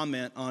to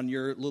comment on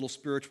your little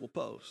spiritual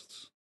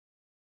posts.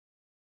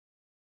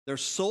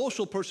 There's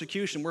social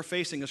persecution we're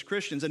facing as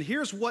Christians. And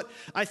here's what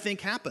I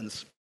think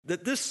happens.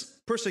 That this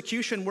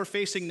persecution we're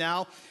facing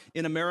now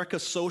in America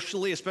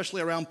socially,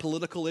 especially around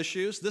political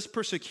issues, this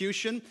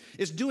persecution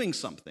is doing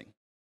something.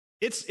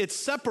 It's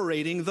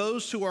separating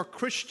those who are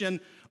Christian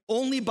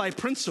only by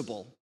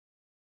principle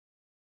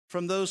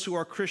from those who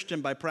are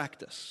Christian by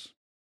practice.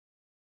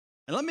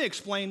 And let me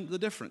explain the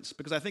difference,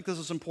 because I think this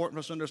is important for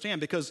us to understand,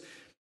 because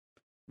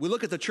we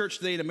look at the church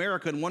today in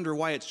America and wonder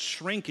why it's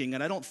shrinking,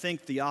 and I don't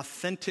think the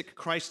authentic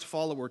Christ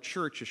follower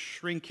church is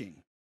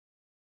shrinking.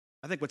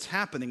 I think what's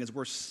happening is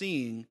we're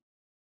seeing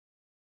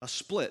a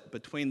split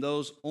between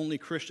those only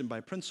Christian by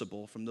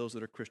principle from those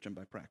that are Christian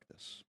by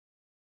practice.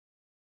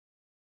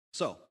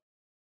 So,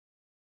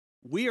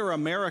 we are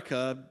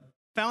America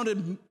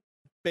founded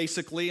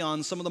basically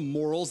on some of the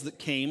morals that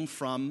came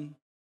from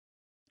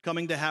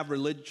coming to have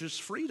religious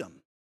freedom.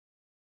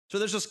 So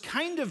there's this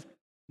kind of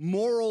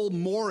moral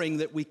mooring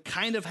that we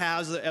kind of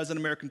have as an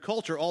American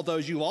culture, although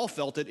as you all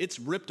felt it, it's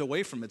ripped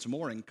away from its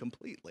mooring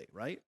completely,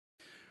 right?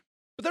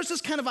 But there's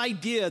this kind of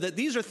idea that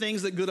these are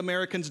things that good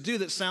Americans do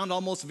that sound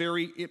almost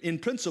very, in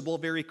principle,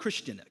 very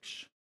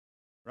Christianish,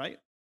 right?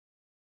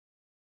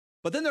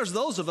 But then there's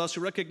those of us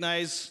who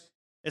recognize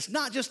it's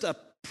not just a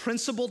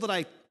principle that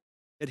I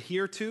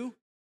adhere to,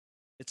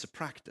 it's a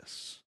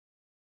practice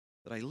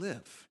that I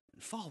live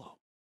and follow.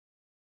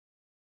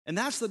 And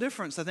that's the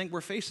difference I think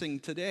we're facing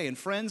today. And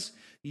friends,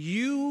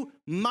 you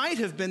might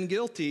have been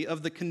guilty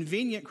of the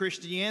convenient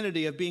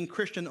Christianity of being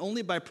Christian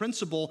only by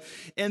principle,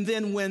 and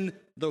then when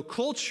the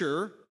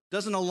culture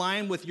doesn't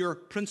align with your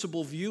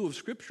principle view of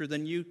Scripture,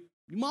 then you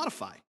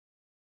modify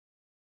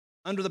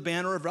under the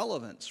banner of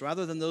relevance,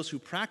 rather than those who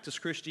practice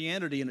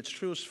Christianity in its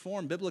truest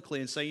form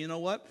biblically and say, you know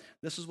what,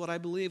 this is what I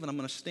believe, and I'm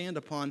going to stand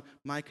upon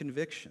my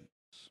convictions.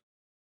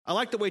 I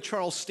like the way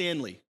Charles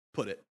Stanley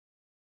put it.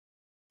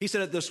 He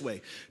said it this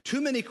way: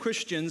 too many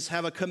Christians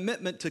have a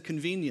commitment to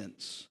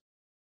convenience.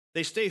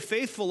 They stay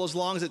faithful as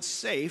long as it's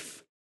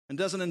safe and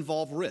doesn't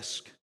involve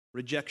risk,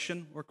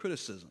 rejection, or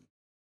criticism.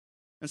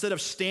 Instead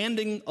of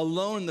standing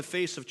alone in the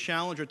face of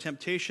challenge or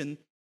temptation,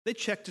 they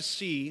check to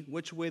see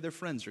which way their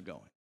friends are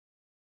going.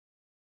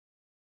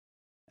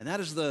 And that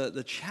is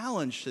the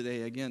challenge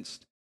today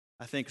against,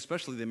 I think,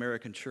 especially the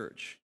American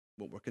church,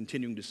 what we're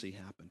continuing to see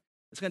happen.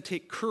 It's going to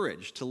take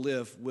courage to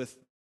live with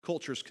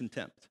culture's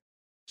contempt,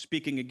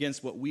 speaking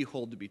against what we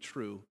hold to be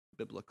true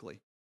biblically.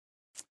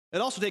 It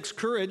also takes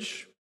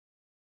courage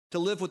to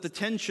live with the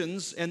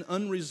tensions and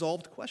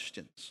unresolved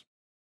questions.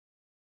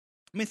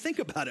 I mean, think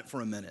about it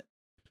for a minute.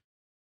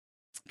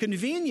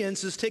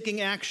 Convenience is taking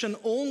action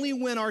only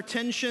when our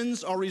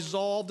tensions are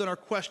resolved and our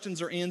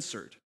questions are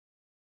answered.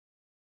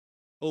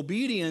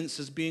 Obedience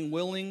is being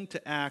willing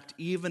to act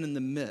even in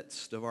the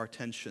midst of our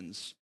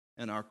tensions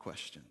and our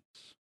questions.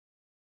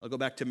 I'll go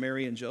back to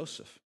Mary and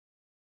Joseph.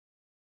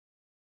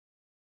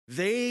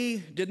 They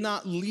did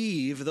not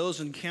leave those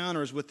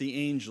encounters with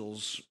the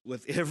angels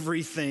with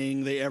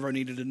everything they ever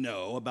needed to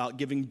know about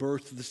giving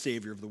birth to the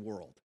Savior of the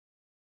world.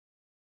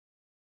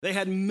 They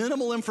had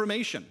minimal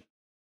information.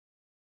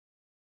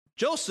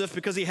 Joseph,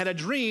 because he had a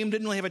dream,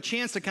 didn't really have a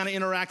chance to kind of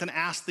interact and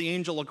ask the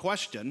angel a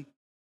question.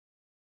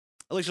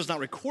 At least it's not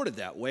recorded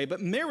that way. But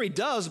Mary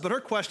does, but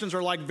her questions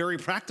are like very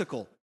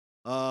practical.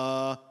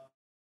 I'm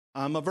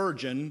a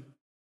virgin.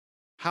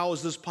 How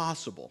is this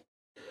possible?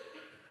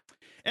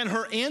 And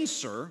her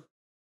answer,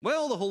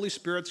 well, the Holy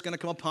Spirit's going to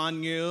come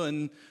upon you,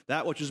 and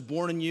that which is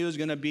born in you is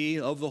going to be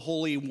of the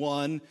Holy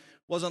One,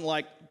 wasn't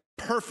like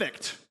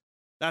perfect.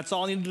 That's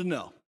all I needed to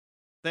know.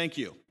 Thank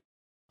you.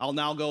 I'll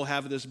now go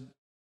have this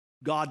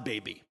God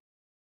baby.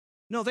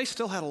 No, they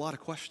still had a lot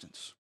of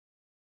questions.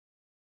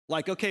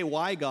 Like, okay,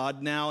 why,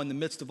 God, now in the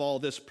midst of all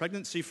this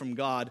pregnancy from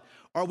God,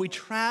 are we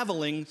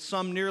traveling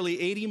some nearly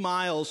 80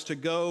 miles to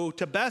go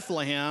to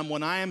Bethlehem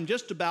when I am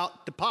just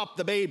about to pop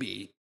the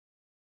baby?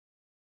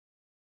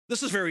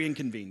 This is very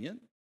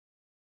inconvenient.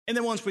 And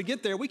then once we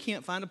get there, we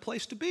can't find a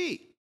place to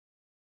be.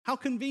 How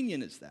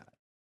convenient is that?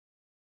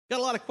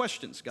 Got a lot of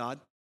questions, God.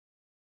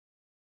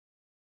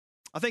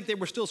 I think they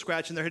were still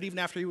scratching their head even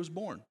after he was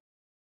born.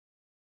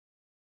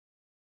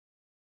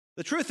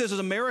 The truth is, as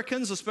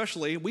Americans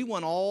especially, we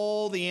want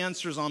all the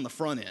answers on the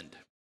front end.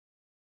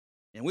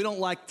 And we don't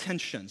like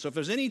tension. So if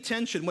there's any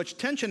tension, which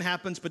tension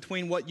happens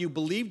between what you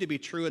believe to be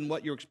true and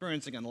what you're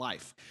experiencing in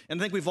life. And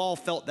I think we've all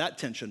felt that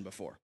tension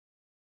before.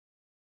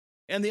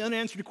 And the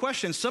unanswered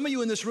questions. Some of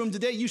you in this room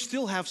today, you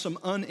still have some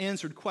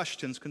unanswered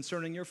questions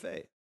concerning your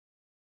faith.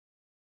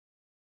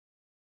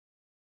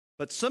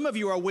 But some of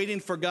you are waiting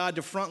for God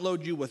to front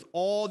load you with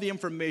all the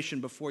information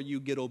before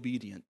you get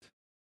obedient,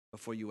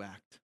 before you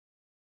act.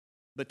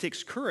 But it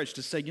takes courage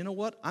to say, you know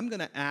what? I'm going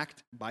to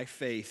act by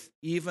faith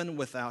even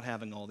without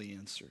having all the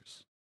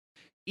answers.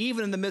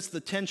 Even in the midst of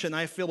the tension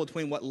I feel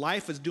between what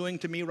life is doing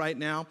to me right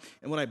now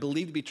and what I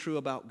believe to be true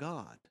about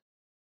God.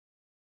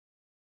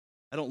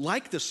 I don't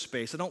like this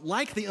space. I don't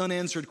like the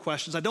unanswered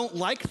questions. I don't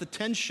like the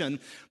tension.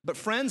 But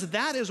friends,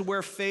 that is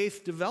where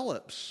faith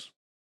develops.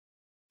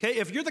 Okay,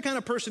 if you're the kind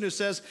of person who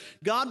says,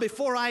 God,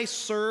 before I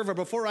serve or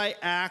before I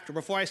act or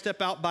before I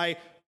step out by,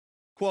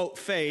 quote,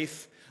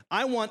 faith,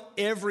 I want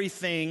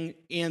everything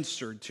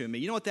answered to me.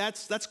 You know what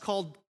that's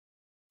called?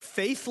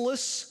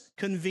 Faithless,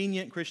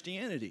 convenient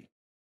Christianity.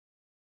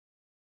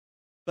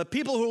 But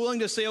people who are willing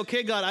to say,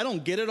 okay, God, I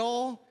don't get it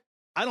all.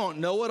 I don't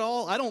know it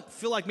all. I don't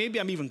feel like maybe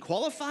I'm even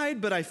qualified,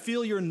 but I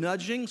feel you're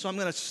nudging, so I'm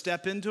going to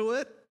step into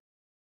it.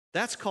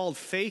 That's called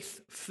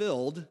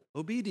faith-filled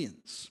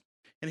obedience.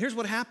 And here's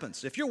what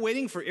happens. If you're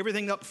waiting for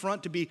everything up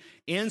front to be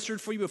answered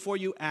for you before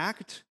you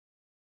act,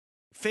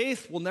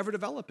 faith will never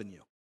develop in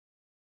you.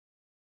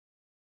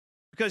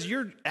 Because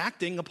you're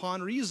acting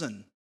upon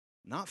reason,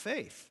 not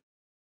faith.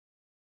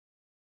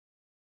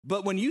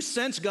 But when you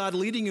sense God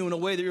leading you in a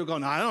way that you're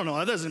going, I don't know,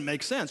 that doesn't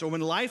make sense. Or when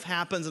life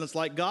happens and it's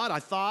like, God, I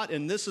thought,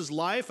 and this is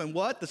life, and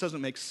what? This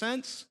doesn't make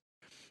sense.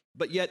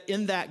 But yet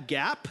in that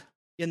gap,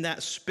 in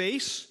that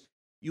space,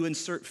 you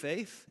insert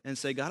faith and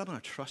say, God, I'm going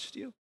to trust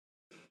you.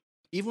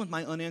 Even with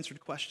my unanswered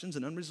questions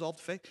and unresolved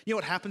faith. You know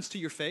what happens to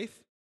your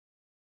faith?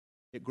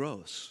 It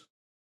grows.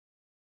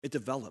 It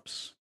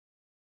develops.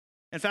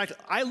 In fact,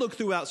 I look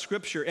throughout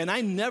Scripture and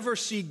I never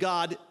see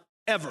God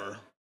ever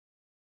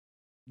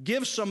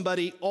give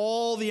somebody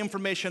all the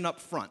information up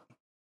front.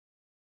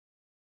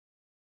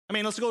 I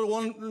mean, let's go to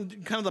one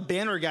kind of the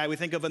banner guy we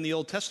think of in the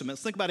Old Testament.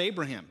 Let's think about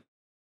Abraham.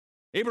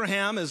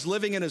 Abraham is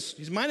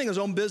he's minding his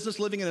own business,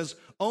 living in his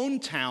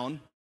own town.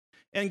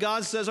 And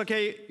God says,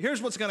 okay,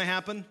 here's what's going to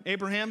happen,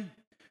 Abraham.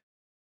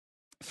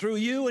 through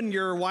you and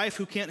your wife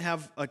who can't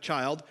have a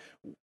child,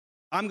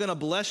 I'm going to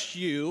bless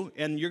you,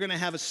 and you're going to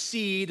have a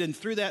seed, and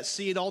through that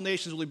seed, all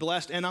nations will be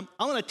blessed, and I'm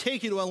going to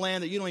take you to a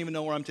land that you don't even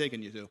know where I'm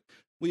taking you to.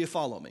 Will you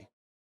follow me?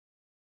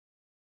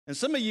 And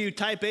some of you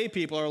type A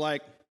people are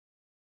like,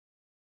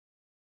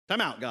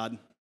 time out, God.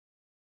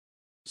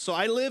 So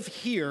I live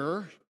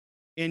here,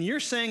 and you're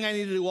saying I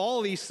need to do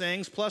all these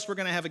things, plus we're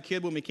going to have a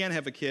kid when we can't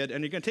have a kid,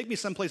 and you're going to take me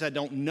someplace I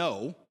don't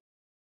know.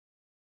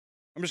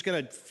 I'm just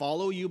going to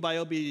follow you by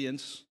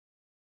obedience.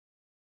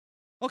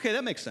 Okay,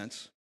 that makes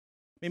sense.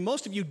 I mean,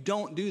 most of you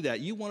don't do that.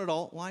 You want it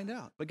all lined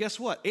out. But guess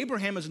what?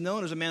 Abraham is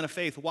known as a man of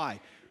faith.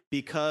 Why?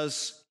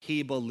 Because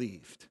he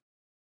believed.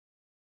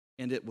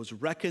 And it was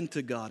reckoned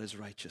to God as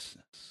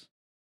righteousness.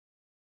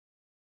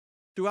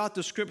 Throughout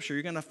the scripture,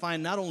 you're going to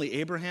find not only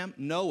Abraham,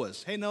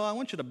 Noah's. Hey, Noah, I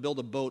want you to build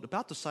a boat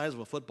about the size of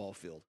a football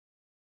field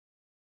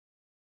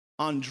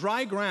on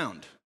dry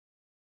ground.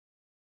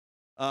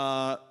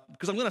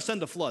 Because I'm going to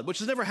send a flood, which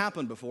has never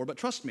happened before, but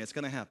trust me, it's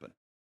going to happen.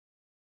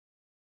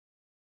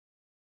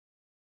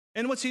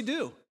 And what's he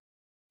do?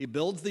 He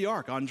builds the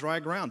ark on dry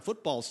ground,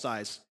 football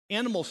size.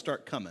 Animals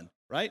start coming,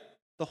 right?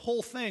 The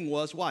whole thing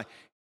was why?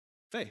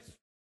 Faith.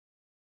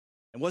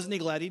 And wasn't he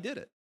glad he did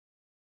it?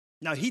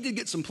 Now, he did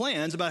get some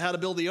plans about how to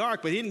build the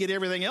ark, but he didn't get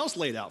everything else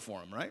laid out for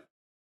him, right?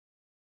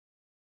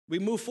 We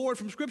move forward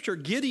from Scripture.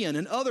 Gideon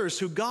and others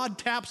who God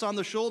taps on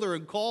the shoulder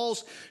and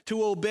calls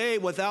to obey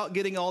without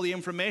getting all the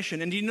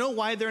information. And do you know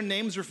why their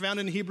names are found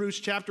in Hebrews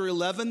chapter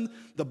 11,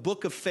 the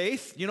book of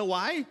faith? You know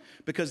why?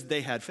 Because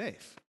they had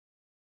faith.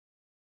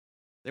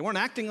 They weren't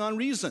acting on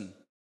reason.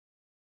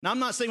 Now, I'm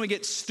not saying we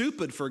get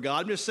stupid for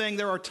God. I'm just saying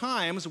there are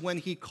times when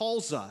he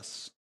calls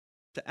us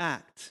to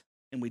act,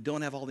 and we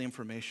don't have all the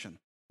information.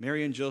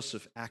 Mary and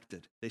Joseph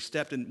acted. They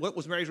stepped in. What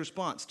was Mary's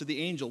response to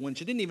the angel when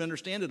she didn't even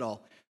understand it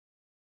all?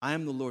 I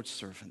am the Lord's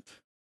servant.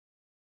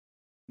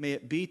 May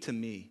it be to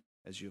me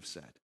as you have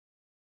said.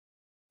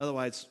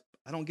 Otherwise,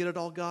 I don't get it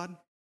all, God,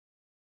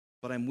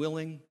 but I'm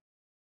willing.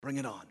 Bring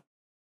it on.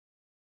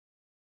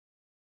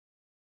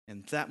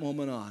 And that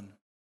moment on,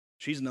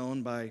 she's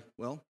known by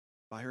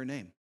her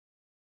name,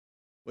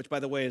 which, by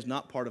the way, is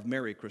not part of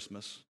Merry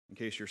Christmas, in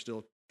case you're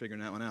still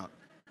figuring that one out.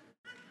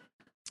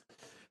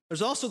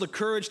 There's also the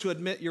courage to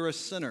admit you're a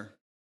sinner.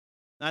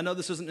 Now, I know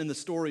this isn't in the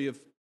story of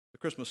the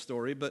Christmas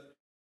story, but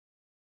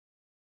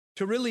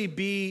to really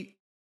be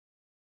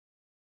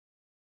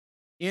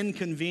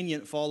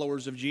inconvenient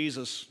followers of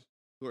Jesus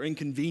who are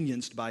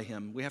inconvenienced by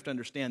him, we have to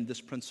understand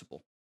this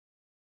principle.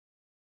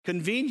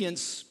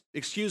 Convenience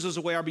excuses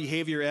away our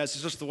behavior as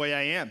it's just the way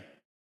I am.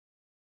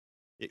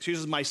 It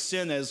excuses my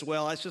sin as,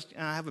 well, I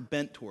have a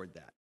bent toward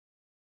that.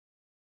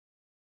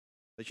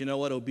 But you know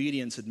what?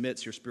 Obedience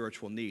admits your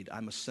spiritual need.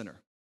 I'm a sinner.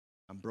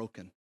 I'm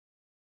broken.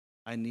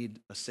 I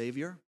need a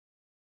Savior,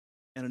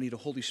 and I need a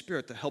Holy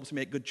Spirit that helps me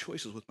make good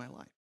choices with my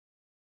life.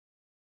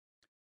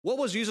 What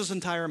was Jesus'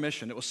 entire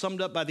mission? It was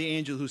summed up by the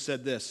angel who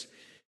said this: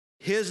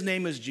 his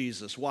name is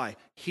Jesus. Why?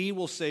 He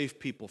will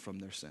save people from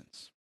their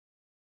sins.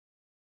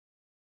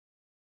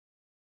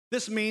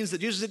 This means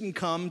that Jesus didn't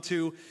come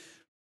to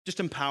just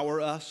empower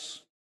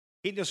us.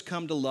 He didn't just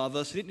come to love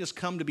us. He didn't just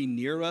come to be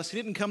near us. He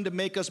didn't come to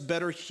make us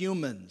better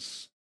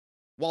humans.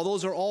 While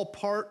those are all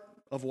part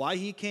of why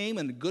he came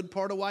and a good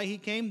part of why he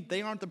came,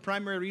 they aren't the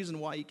primary reason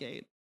why he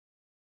came.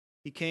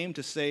 He came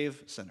to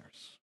save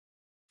sinners.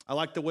 I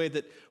like the way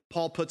that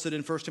Paul puts it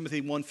in 1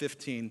 Timothy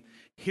 1:15.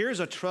 Here's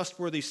a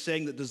trustworthy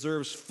saying that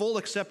deserves full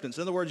acceptance.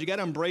 In other words, you got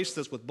to embrace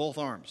this with both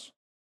arms.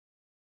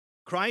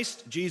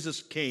 Christ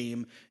Jesus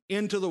came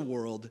into the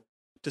world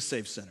to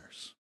save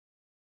sinners.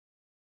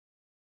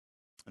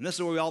 And this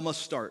is where we all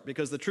must start,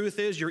 because the truth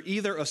is you're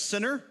either a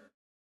sinner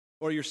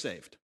or you're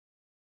saved.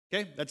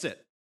 Okay, that's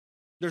it.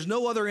 There's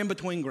no other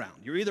in-between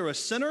ground. You're either a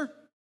sinner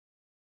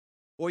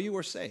or you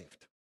are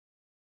saved.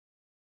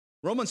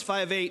 Romans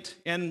 5:8,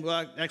 and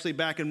actually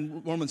back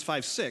in Romans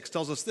 5:6,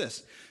 tells us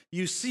this: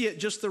 you see at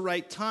just the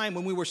right time,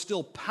 when we were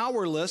still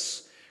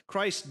powerless,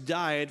 Christ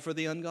died for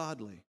the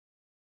ungodly.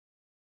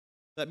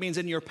 That means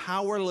in your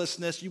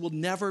powerlessness, you will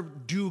never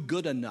do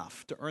good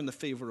enough to earn the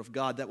favor of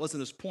God. That wasn't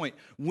his point.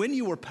 When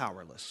you were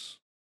powerless,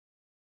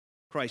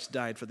 Christ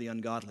died for the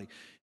ungodly.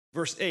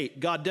 Verse 8,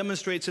 God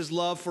demonstrates his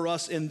love for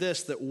us in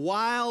this, that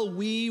while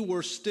we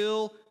were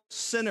still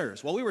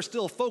sinners, while we were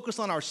still focused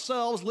on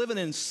ourselves, living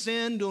in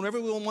sin, doing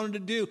whatever we wanted to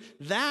do,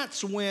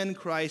 that's when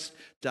Christ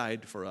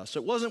died for us.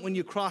 It wasn't when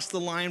you crossed the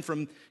line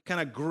from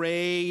kind of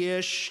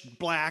grayish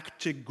black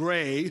to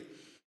gray.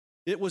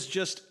 It was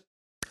just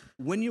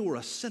when you were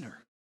a sinner,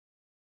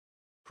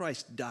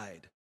 Christ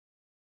died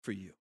for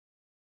you.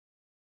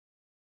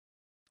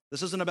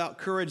 This isn't about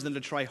courage than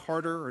to try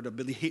harder or to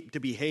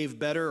behave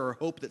better or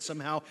hope that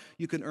somehow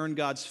you can earn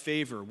God's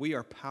favor. We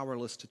are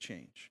powerless to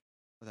change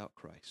without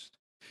Christ.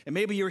 And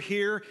maybe you're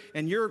here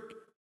and you're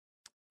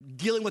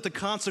dealing with the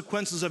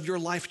consequences of your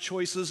life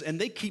choices, and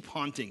they keep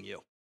haunting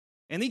you,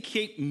 and they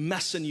keep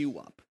messing you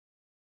up.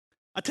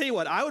 I tell you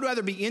what, I would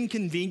rather be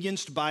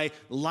inconvenienced by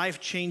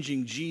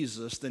life-changing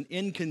Jesus than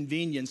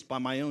inconvenienced by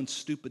my own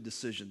stupid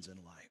decisions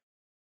in life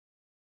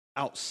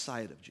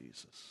outside of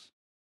Jesus.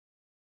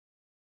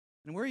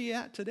 And where are you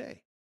at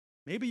today?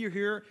 Maybe you're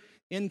here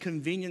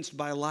inconvenienced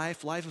by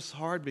life. Life is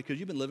hard because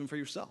you've been living for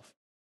yourself.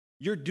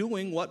 You're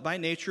doing what by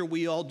nature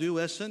we all do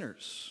as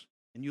sinners,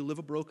 and you live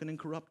a broken and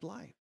corrupt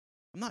life.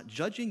 I'm not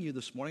judging you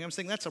this morning. I'm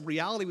saying that's a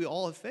reality we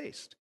all have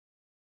faced.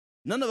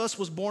 None of us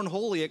was born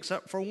holy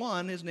except for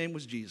one. His name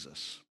was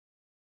Jesus.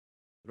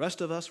 The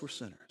rest of us were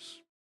sinners.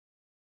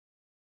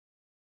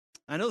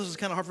 I know this is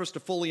kind of hard for us to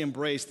fully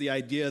embrace the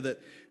idea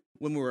that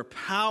when we were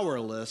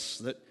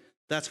powerless,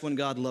 that's when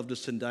God loved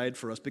us and died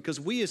for us, because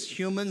we as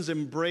humans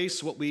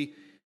embrace what we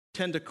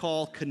tend to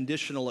call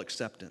conditional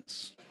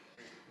acceptance.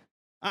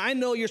 I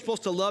know you're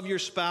supposed to love your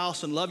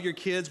spouse and love your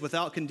kids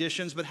without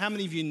conditions, but how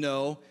many of you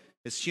know,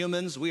 as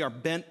humans, we are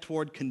bent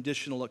toward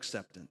conditional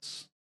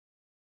acceptance?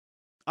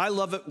 I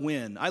love it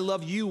when. I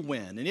love you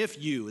when, and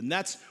if you, and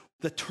that's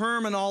the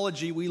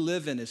terminology we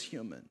live in as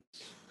humans.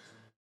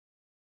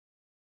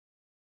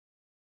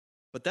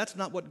 But that's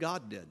not what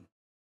God did.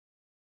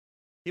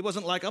 He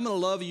wasn't like, I'm going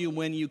to love you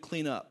when you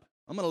clean up.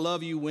 I'm going to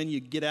love you when you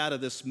get out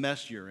of this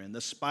mess you're in,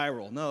 this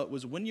spiral. No, it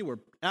was when you were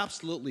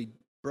absolutely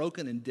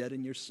broken and dead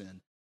in your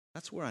sin.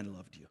 That's where I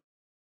loved you.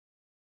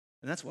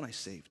 And that's when I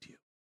saved you.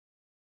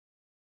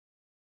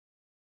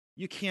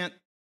 You can't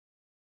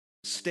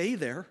stay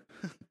there.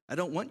 I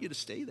don't want you to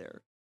stay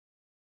there.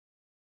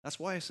 That's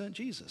why I sent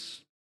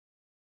Jesus.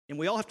 And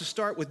we all have to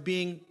start with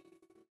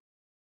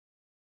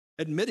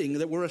admitting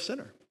that we're a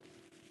sinner.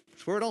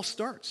 That's where it all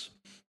starts.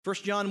 1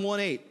 John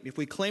 1:8, if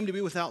we claim to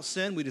be without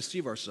sin, we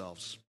deceive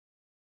ourselves,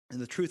 and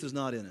the truth is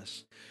not in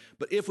us.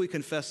 But if we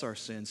confess our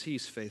sins,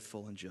 he's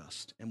faithful and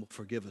just and will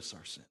forgive us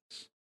our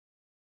sins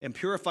and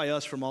purify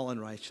us from all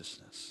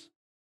unrighteousness.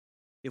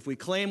 If we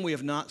claim we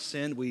have not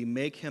sinned, we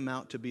make him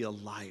out to be a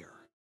liar.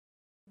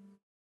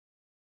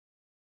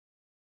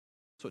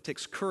 So it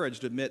takes courage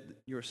to admit that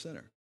you're a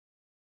sinner.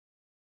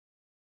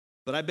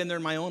 But I've been there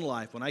in my own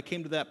life. When I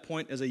came to that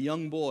point as a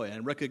young boy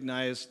and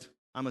recognized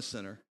I'm a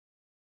sinner,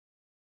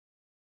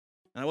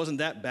 and I wasn't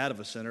that bad of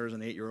a sinner as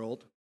an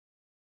 8-year-old.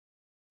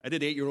 I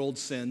did 8-year-old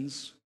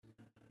sins.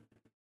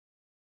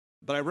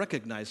 But I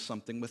recognized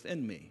something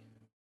within me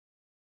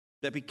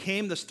that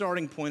became the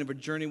starting point of a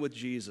journey with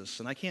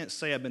Jesus. And I can't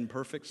say I've been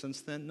perfect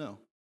since then, no.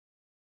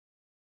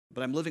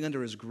 But I'm living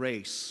under his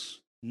grace,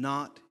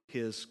 not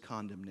his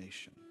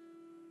condemnation.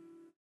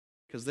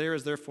 Because there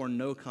is therefore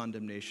no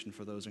condemnation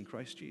for those in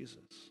Christ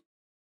Jesus.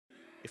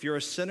 If you're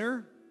a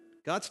sinner,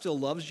 God still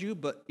loves you,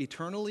 but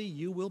eternally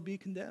you will be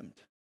condemned.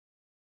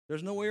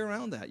 There's no way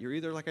around that. You're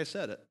either, like I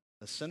said,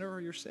 a sinner or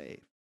you're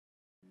saved.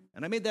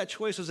 And I made that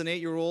choice as an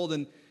 8-year-old,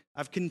 and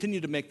I've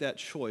continued to make that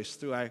choice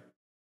through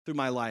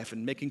my life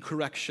and making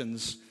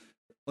corrections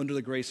under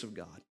the grace of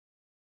God.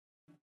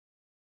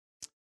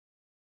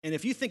 And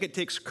if you think it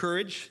takes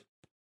courage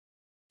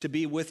to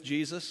be with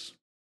Jesus,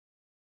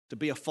 to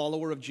be a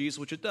follower of Jesus,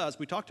 which it does,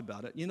 we talked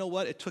about it, you know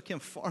what? It took him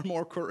far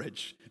more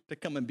courage to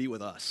come and be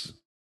with us.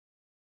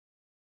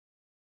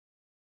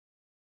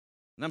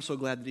 And I'm so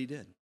glad that he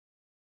did.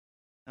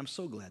 I'm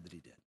so glad that he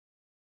did.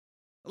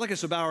 I'd like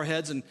us to bow our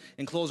heads and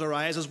close our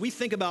eyes as we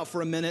think about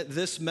for a minute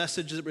this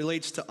message that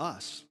relates to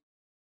us.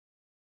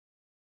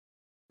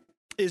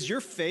 Is your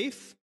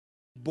faith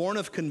born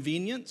of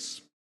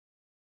convenience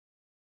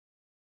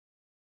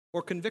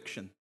or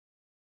conviction?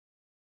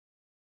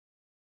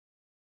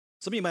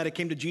 Some of you might have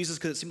came to Jesus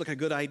because it seemed like a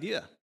good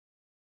idea.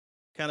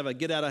 Kind of a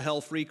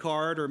get-out-of-hell-free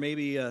card, or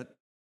maybe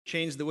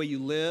change the way you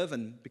live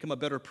and become a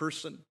better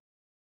person.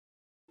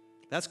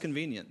 That's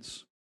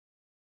convenience.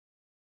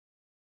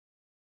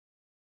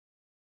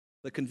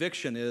 The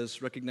conviction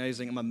is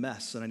recognizing I'm a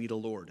mess and I need a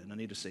Lord and I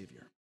need a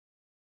Savior.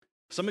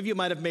 Some of you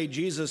might have made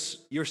Jesus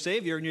your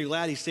Savior and you're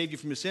glad he saved you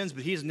from your sins,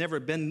 but he's never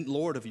been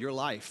Lord of your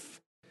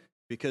life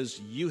because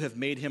you have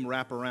made him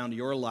wrap around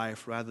your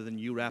life rather than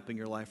you wrapping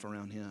your life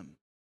around him.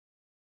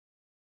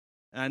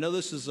 And I know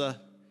this is a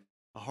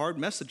hard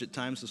message at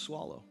times to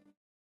swallow,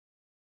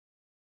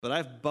 but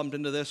I've bumped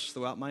into this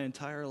throughout my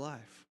entire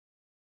life,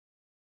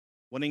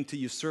 wanting to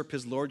usurp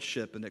his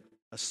lordship and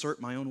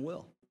assert my own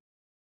will.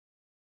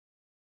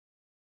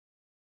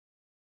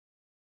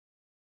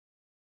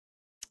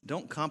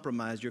 Don't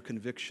compromise your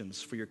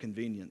convictions for your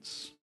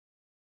convenience.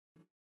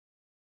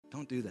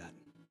 Don't do that.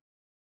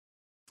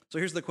 So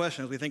here's the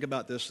question as we think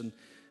about this and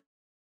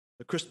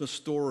the Christmas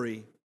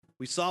story.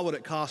 We saw what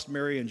it cost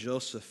Mary and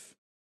Joseph.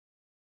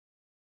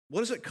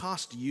 What does it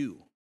cost you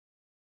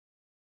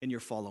in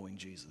your following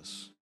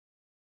Jesus?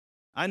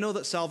 I know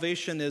that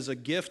salvation is a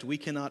gift. We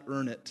cannot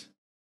earn it.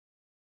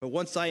 But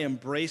once I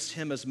embrace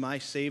him as my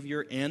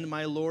Savior and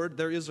my Lord,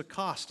 there is a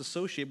cost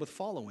associated with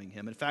following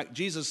him. In fact,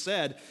 Jesus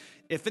said,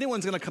 if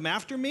anyone's going to come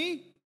after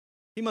me,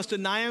 he must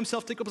deny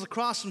himself, take up his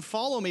cross, and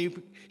follow me.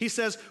 He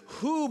says,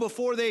 who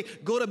before they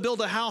go to build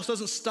a house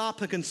doesn't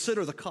stop and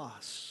consider the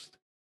cost?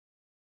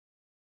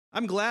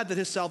 I'm glad that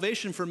his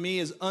salvation for me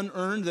is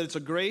unearned, that it's a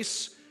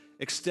grace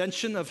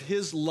extension of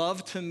his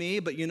love to me.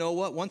 But you know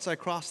what? Once I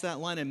cross that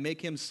line and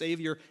make him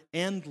Savior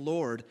and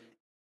Lord,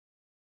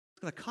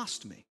 it's going to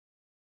cost me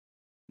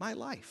my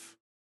life.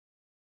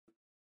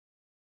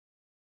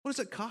 What does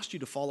it cost you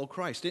to follow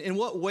Christ? In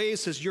what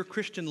ways has your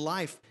Christian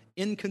life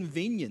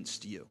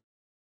inconvenienced you?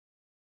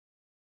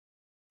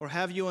 Or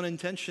have you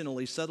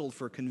unintentionally settled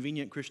for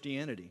convenient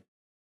Christianity?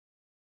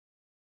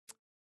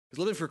 Because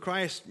living for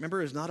Christ,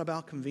 remember, is not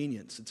about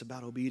convenience. It's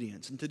about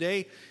obedience. And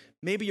today,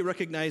 maybe you're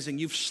recognizing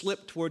you've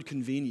slipped toward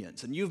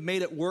convenience and you've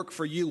made it work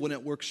for you when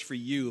it works for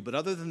you. But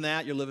other than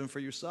that, you're living for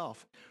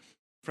yourself.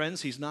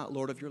 Friends, he's not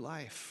Lord of your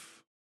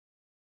life.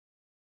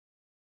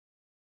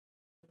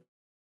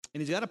 And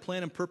he's got a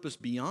plan and purpose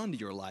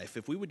beyond your life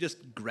if we would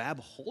just grab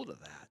hold of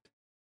that.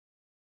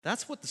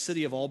 That's what the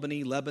city of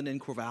Albany, Lebanon,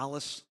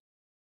 Corvallis,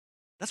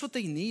 that's what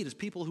they need, is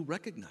people who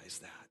recognize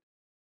that.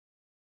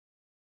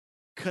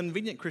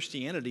 Convenient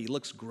Christianity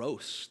looks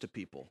gross to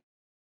people.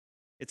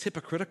 It's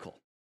hypocritical.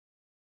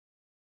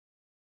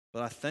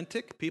 But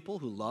authentic people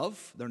who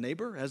love their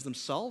neighbor as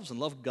themselves and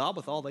love God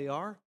with all they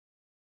are,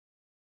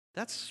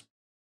 that's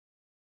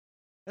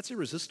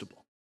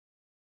irresistible.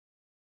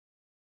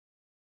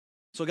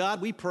 So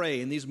God, we pray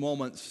in these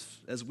moments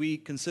as we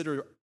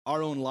consider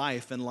our own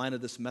life in line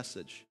of this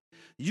message.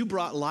 You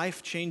brought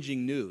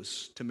life-changing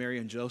news to Mary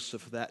and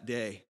Joseph that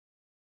day,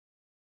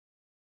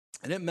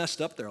 and it messed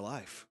up their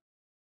life.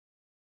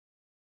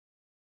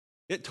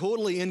 It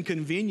totally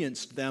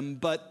inconvenienced them,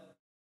 but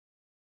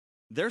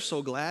they're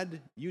so glad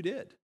you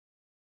did,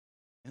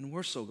 and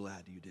we're so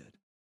glad you did.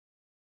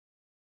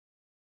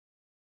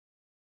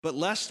 But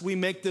lest we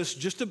make this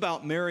just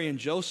about Mary and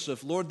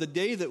Joseph, Lord, the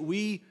day that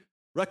we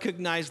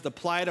recognize the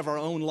plight of our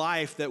own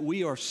life, that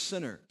we are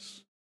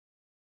sinners,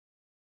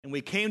 and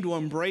we came to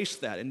embrace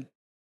that and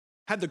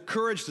had the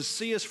courage to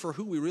see us for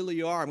who we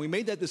really are, and we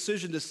made that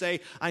decision to say,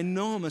 I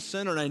know I'm a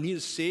sinner and I need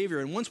a Savior.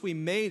 And once we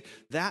made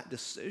that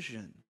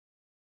decision,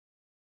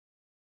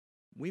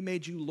 we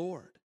made you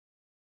Lord.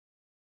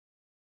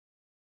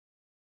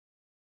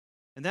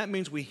 And that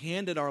means we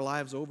handed our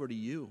lives over to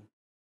you.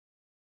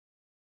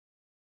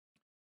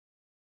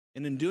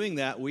 And in doing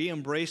that, we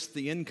embraced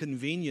the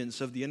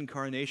inconvenience of the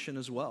incarnation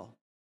as well.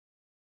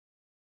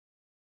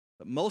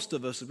 But most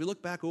of us, if we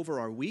look back over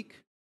our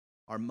week,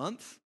 our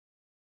month,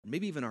 or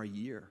maybe even our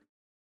year,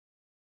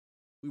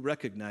 we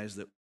recognize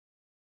that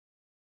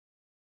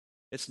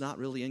it's not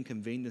really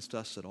inconvenienced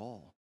us at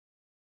all,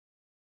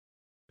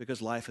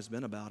 because life has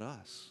been about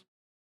us.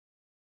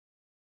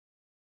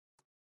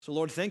 So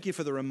Lord, thank you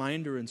for the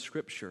reminder in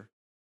Scripture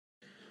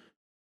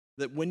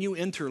that when you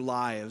enter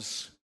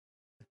lives,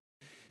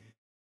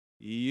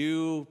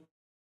 you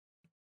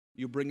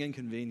bring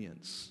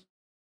inconvenience,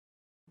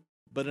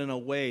 but in a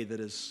way that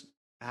is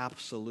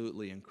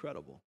absolutely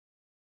incredible.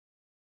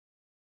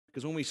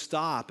 Because when we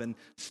stop and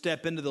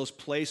step into those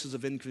places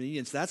of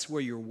inconvenience, that's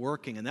where you're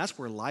working, and that's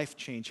where life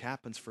change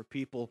happens for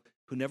people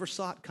who never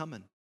saw it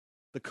coming.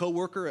 The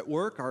coworker at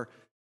work, our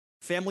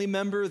family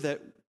member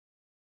that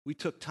we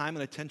took time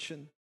and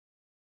attention,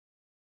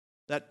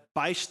 that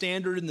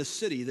bystander in the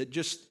city that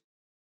just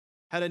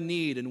had a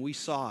need and we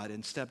saw it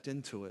and stepped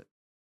into it.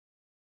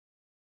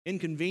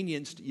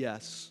 Inconvenienced,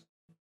 yes,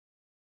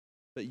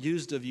 but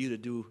used of you to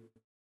do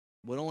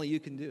what only you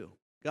can do.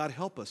 God,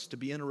 help us to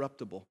be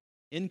interruptible,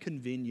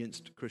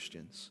 inconvenienced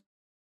Christians.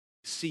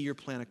 See your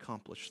plan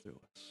accomplished through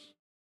us.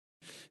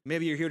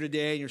 Maybe you're here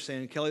today and you're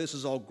saying, Kelly, this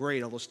is all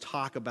great, all this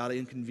talk about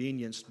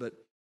inconvenience, but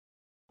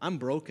I'm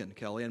broken,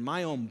 Kelly, and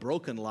my own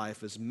broken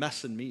life is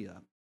messing me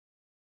up.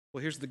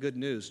 Well, here's the good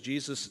news.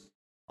 Jesus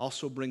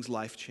also brings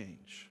life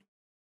change.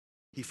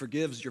 He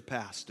forgives your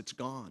past. It's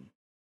gone.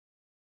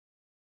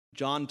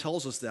 John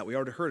tells us that. We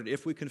already heard it.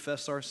 If we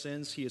confess our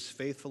sins, he is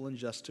faithful and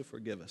just to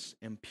forgive us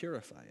and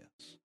purify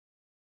us.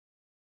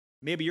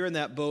 Maybe you're in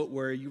that boat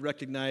where you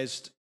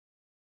recognized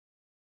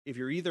if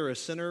you're either a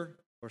sinner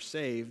or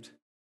saved,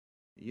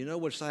 you know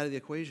which side of the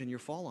equation you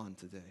fall on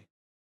today.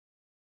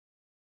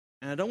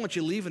 And I don't want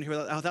you leaving here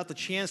without the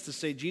chance to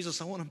say,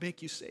 Jesus, I want to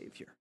make you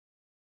Savior.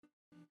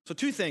 So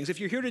two things. If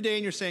you're here today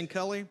and you're saying,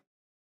 Kelly,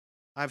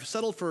 I've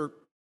settled for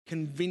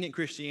convenient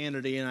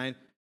Christianity and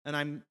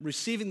I'm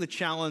receiving the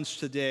challenge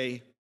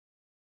today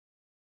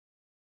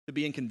to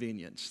be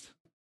inconvenienced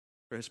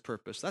for his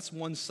purpose. That's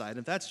one side.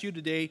 If that's you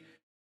today,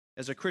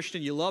 as a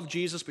Christian, you love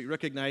Jesus, but you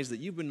recognize that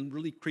you've been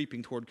really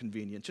creeping toward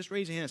convenience, just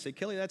raise your hand and say,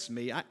 Kelly, that's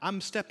me.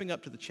 I'm stepping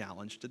up to the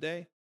challenge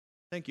today.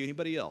 Thank you.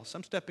 Anybody else?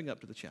 I'm stepping up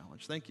to the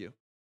challenge. Thank you.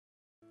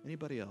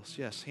 Anybody else?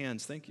 Yes,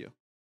 hands. Thank you.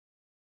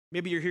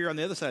 Maybe you're here on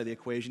the other side of the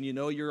equation. You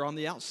know you're on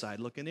the outside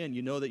looking in.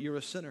 You know that you're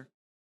a sinner.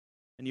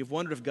 And you've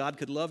wondered if God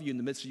could love you in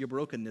the midst of your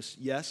brokenness.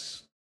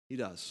 Yes, he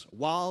does.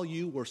 While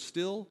you were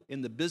still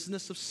in the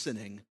business of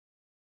sinning,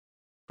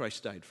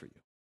 Christ died for you.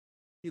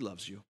 He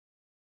loves you.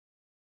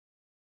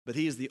 But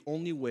he is the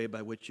only way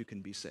by which you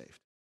can be saved.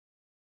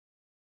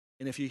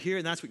 And if you're here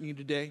and that's what you need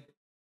today,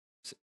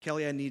 say,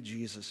 Kelly, I need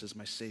Jesus as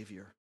my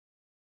Savior.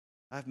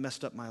 I've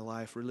messed up my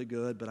life really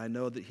good, but I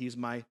know that he's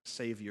my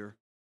Savior,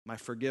 my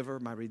forgiver,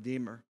 my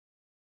Redeemer.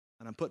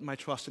 And I'm putting my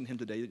trust in him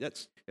today.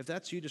 If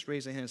that's you, just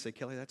raise a hand and say,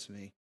 Kelly, that's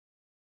me.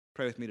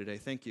 Pray with me today.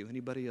 Thank you.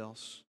 Anybody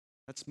else?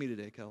 That's me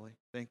today, Kelly.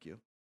 Thank you.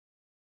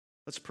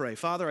 Let's pray.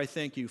 Father, I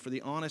thank you for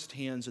the honest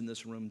hands in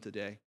this room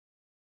today.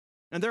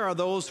 And there are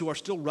those who are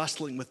still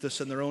wrestling with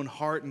this in their own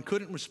heart and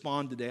couldn't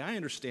respond today. I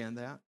understand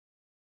that.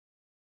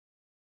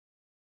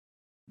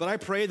 But I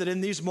pray that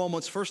in these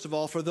moments, first of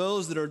all, for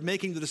those that are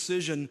making the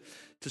decision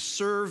to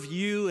serve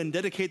you and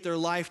dedicate their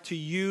life to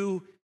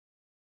you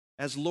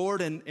as Lord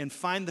and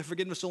find the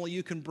forgiveness only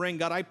you can bring,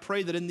 God, I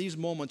pray that in these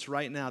moments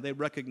right now, they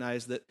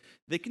recognize that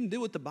they can do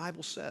what the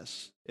Bible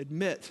says.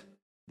 Admit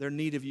their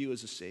need of you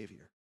as a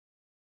Savior.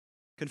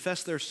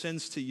 Confess their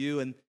sins to you,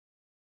 and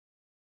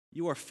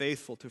you are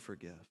faithful to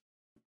forgive.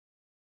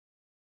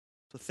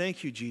 So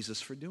thank you,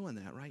 Jesus, for doing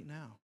that right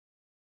now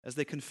as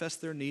they confess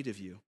their need of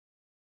you.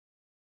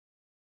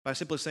 By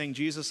simply saying,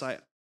 Jesus, I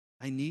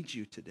need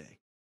you today.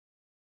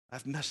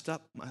 I've messed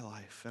up my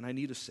life, and I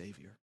need a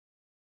Savior.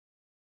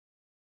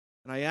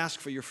 And I ask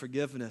for your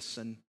forgiveness,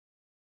 and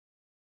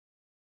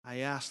I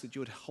ask that you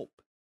would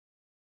help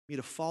me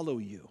to follow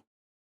you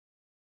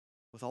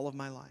with all of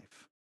my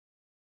life.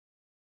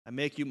 I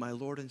make you my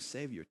Lord and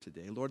Savior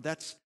today. Lord,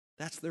 that's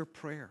their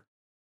prayer.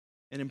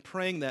 And in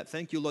praying that,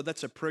 thank you, Lord,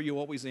 that's a prayer you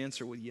always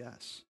answer with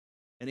yes.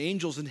 And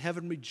angels in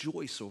heaven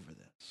rejoice over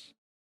this.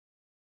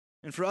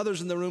 And for others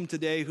in the room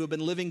today who have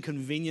been living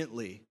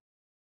conveniently,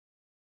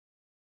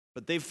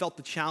 but they've felt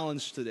the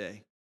challenge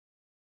today,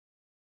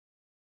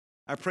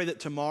 I pray that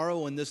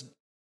tomorrow when this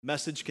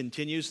message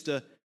continues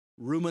to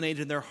ruminate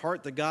in their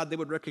heart, that God, they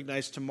would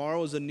recognize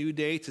tomorrow is a new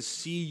day to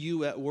see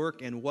you at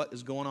work and what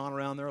is going on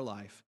around their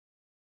life,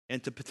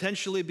 and to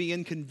potentially be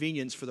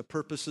inconvenienced for the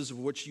purposes of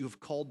which you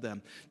have called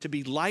them, to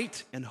be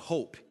light and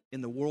hope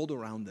in the world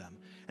around them.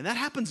 And that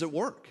happens at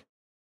work.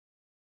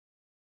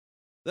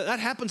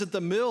 That happens at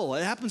the mill.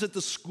 It happens at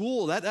the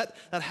school. That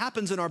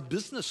happens in our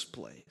business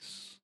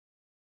place.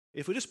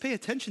 If we just pay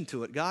attention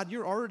to it, God,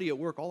 you're already at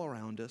work all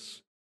around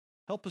us.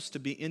 Help us to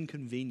be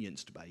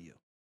inconvenienced by you,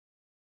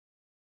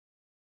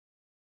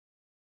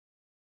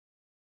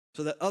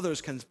 so that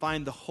others can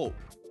find the hope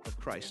of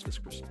Christ this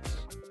Christmas.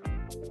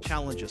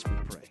 Challenge us, we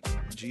pray.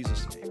 In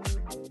Jesus' name,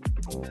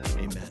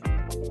 amen.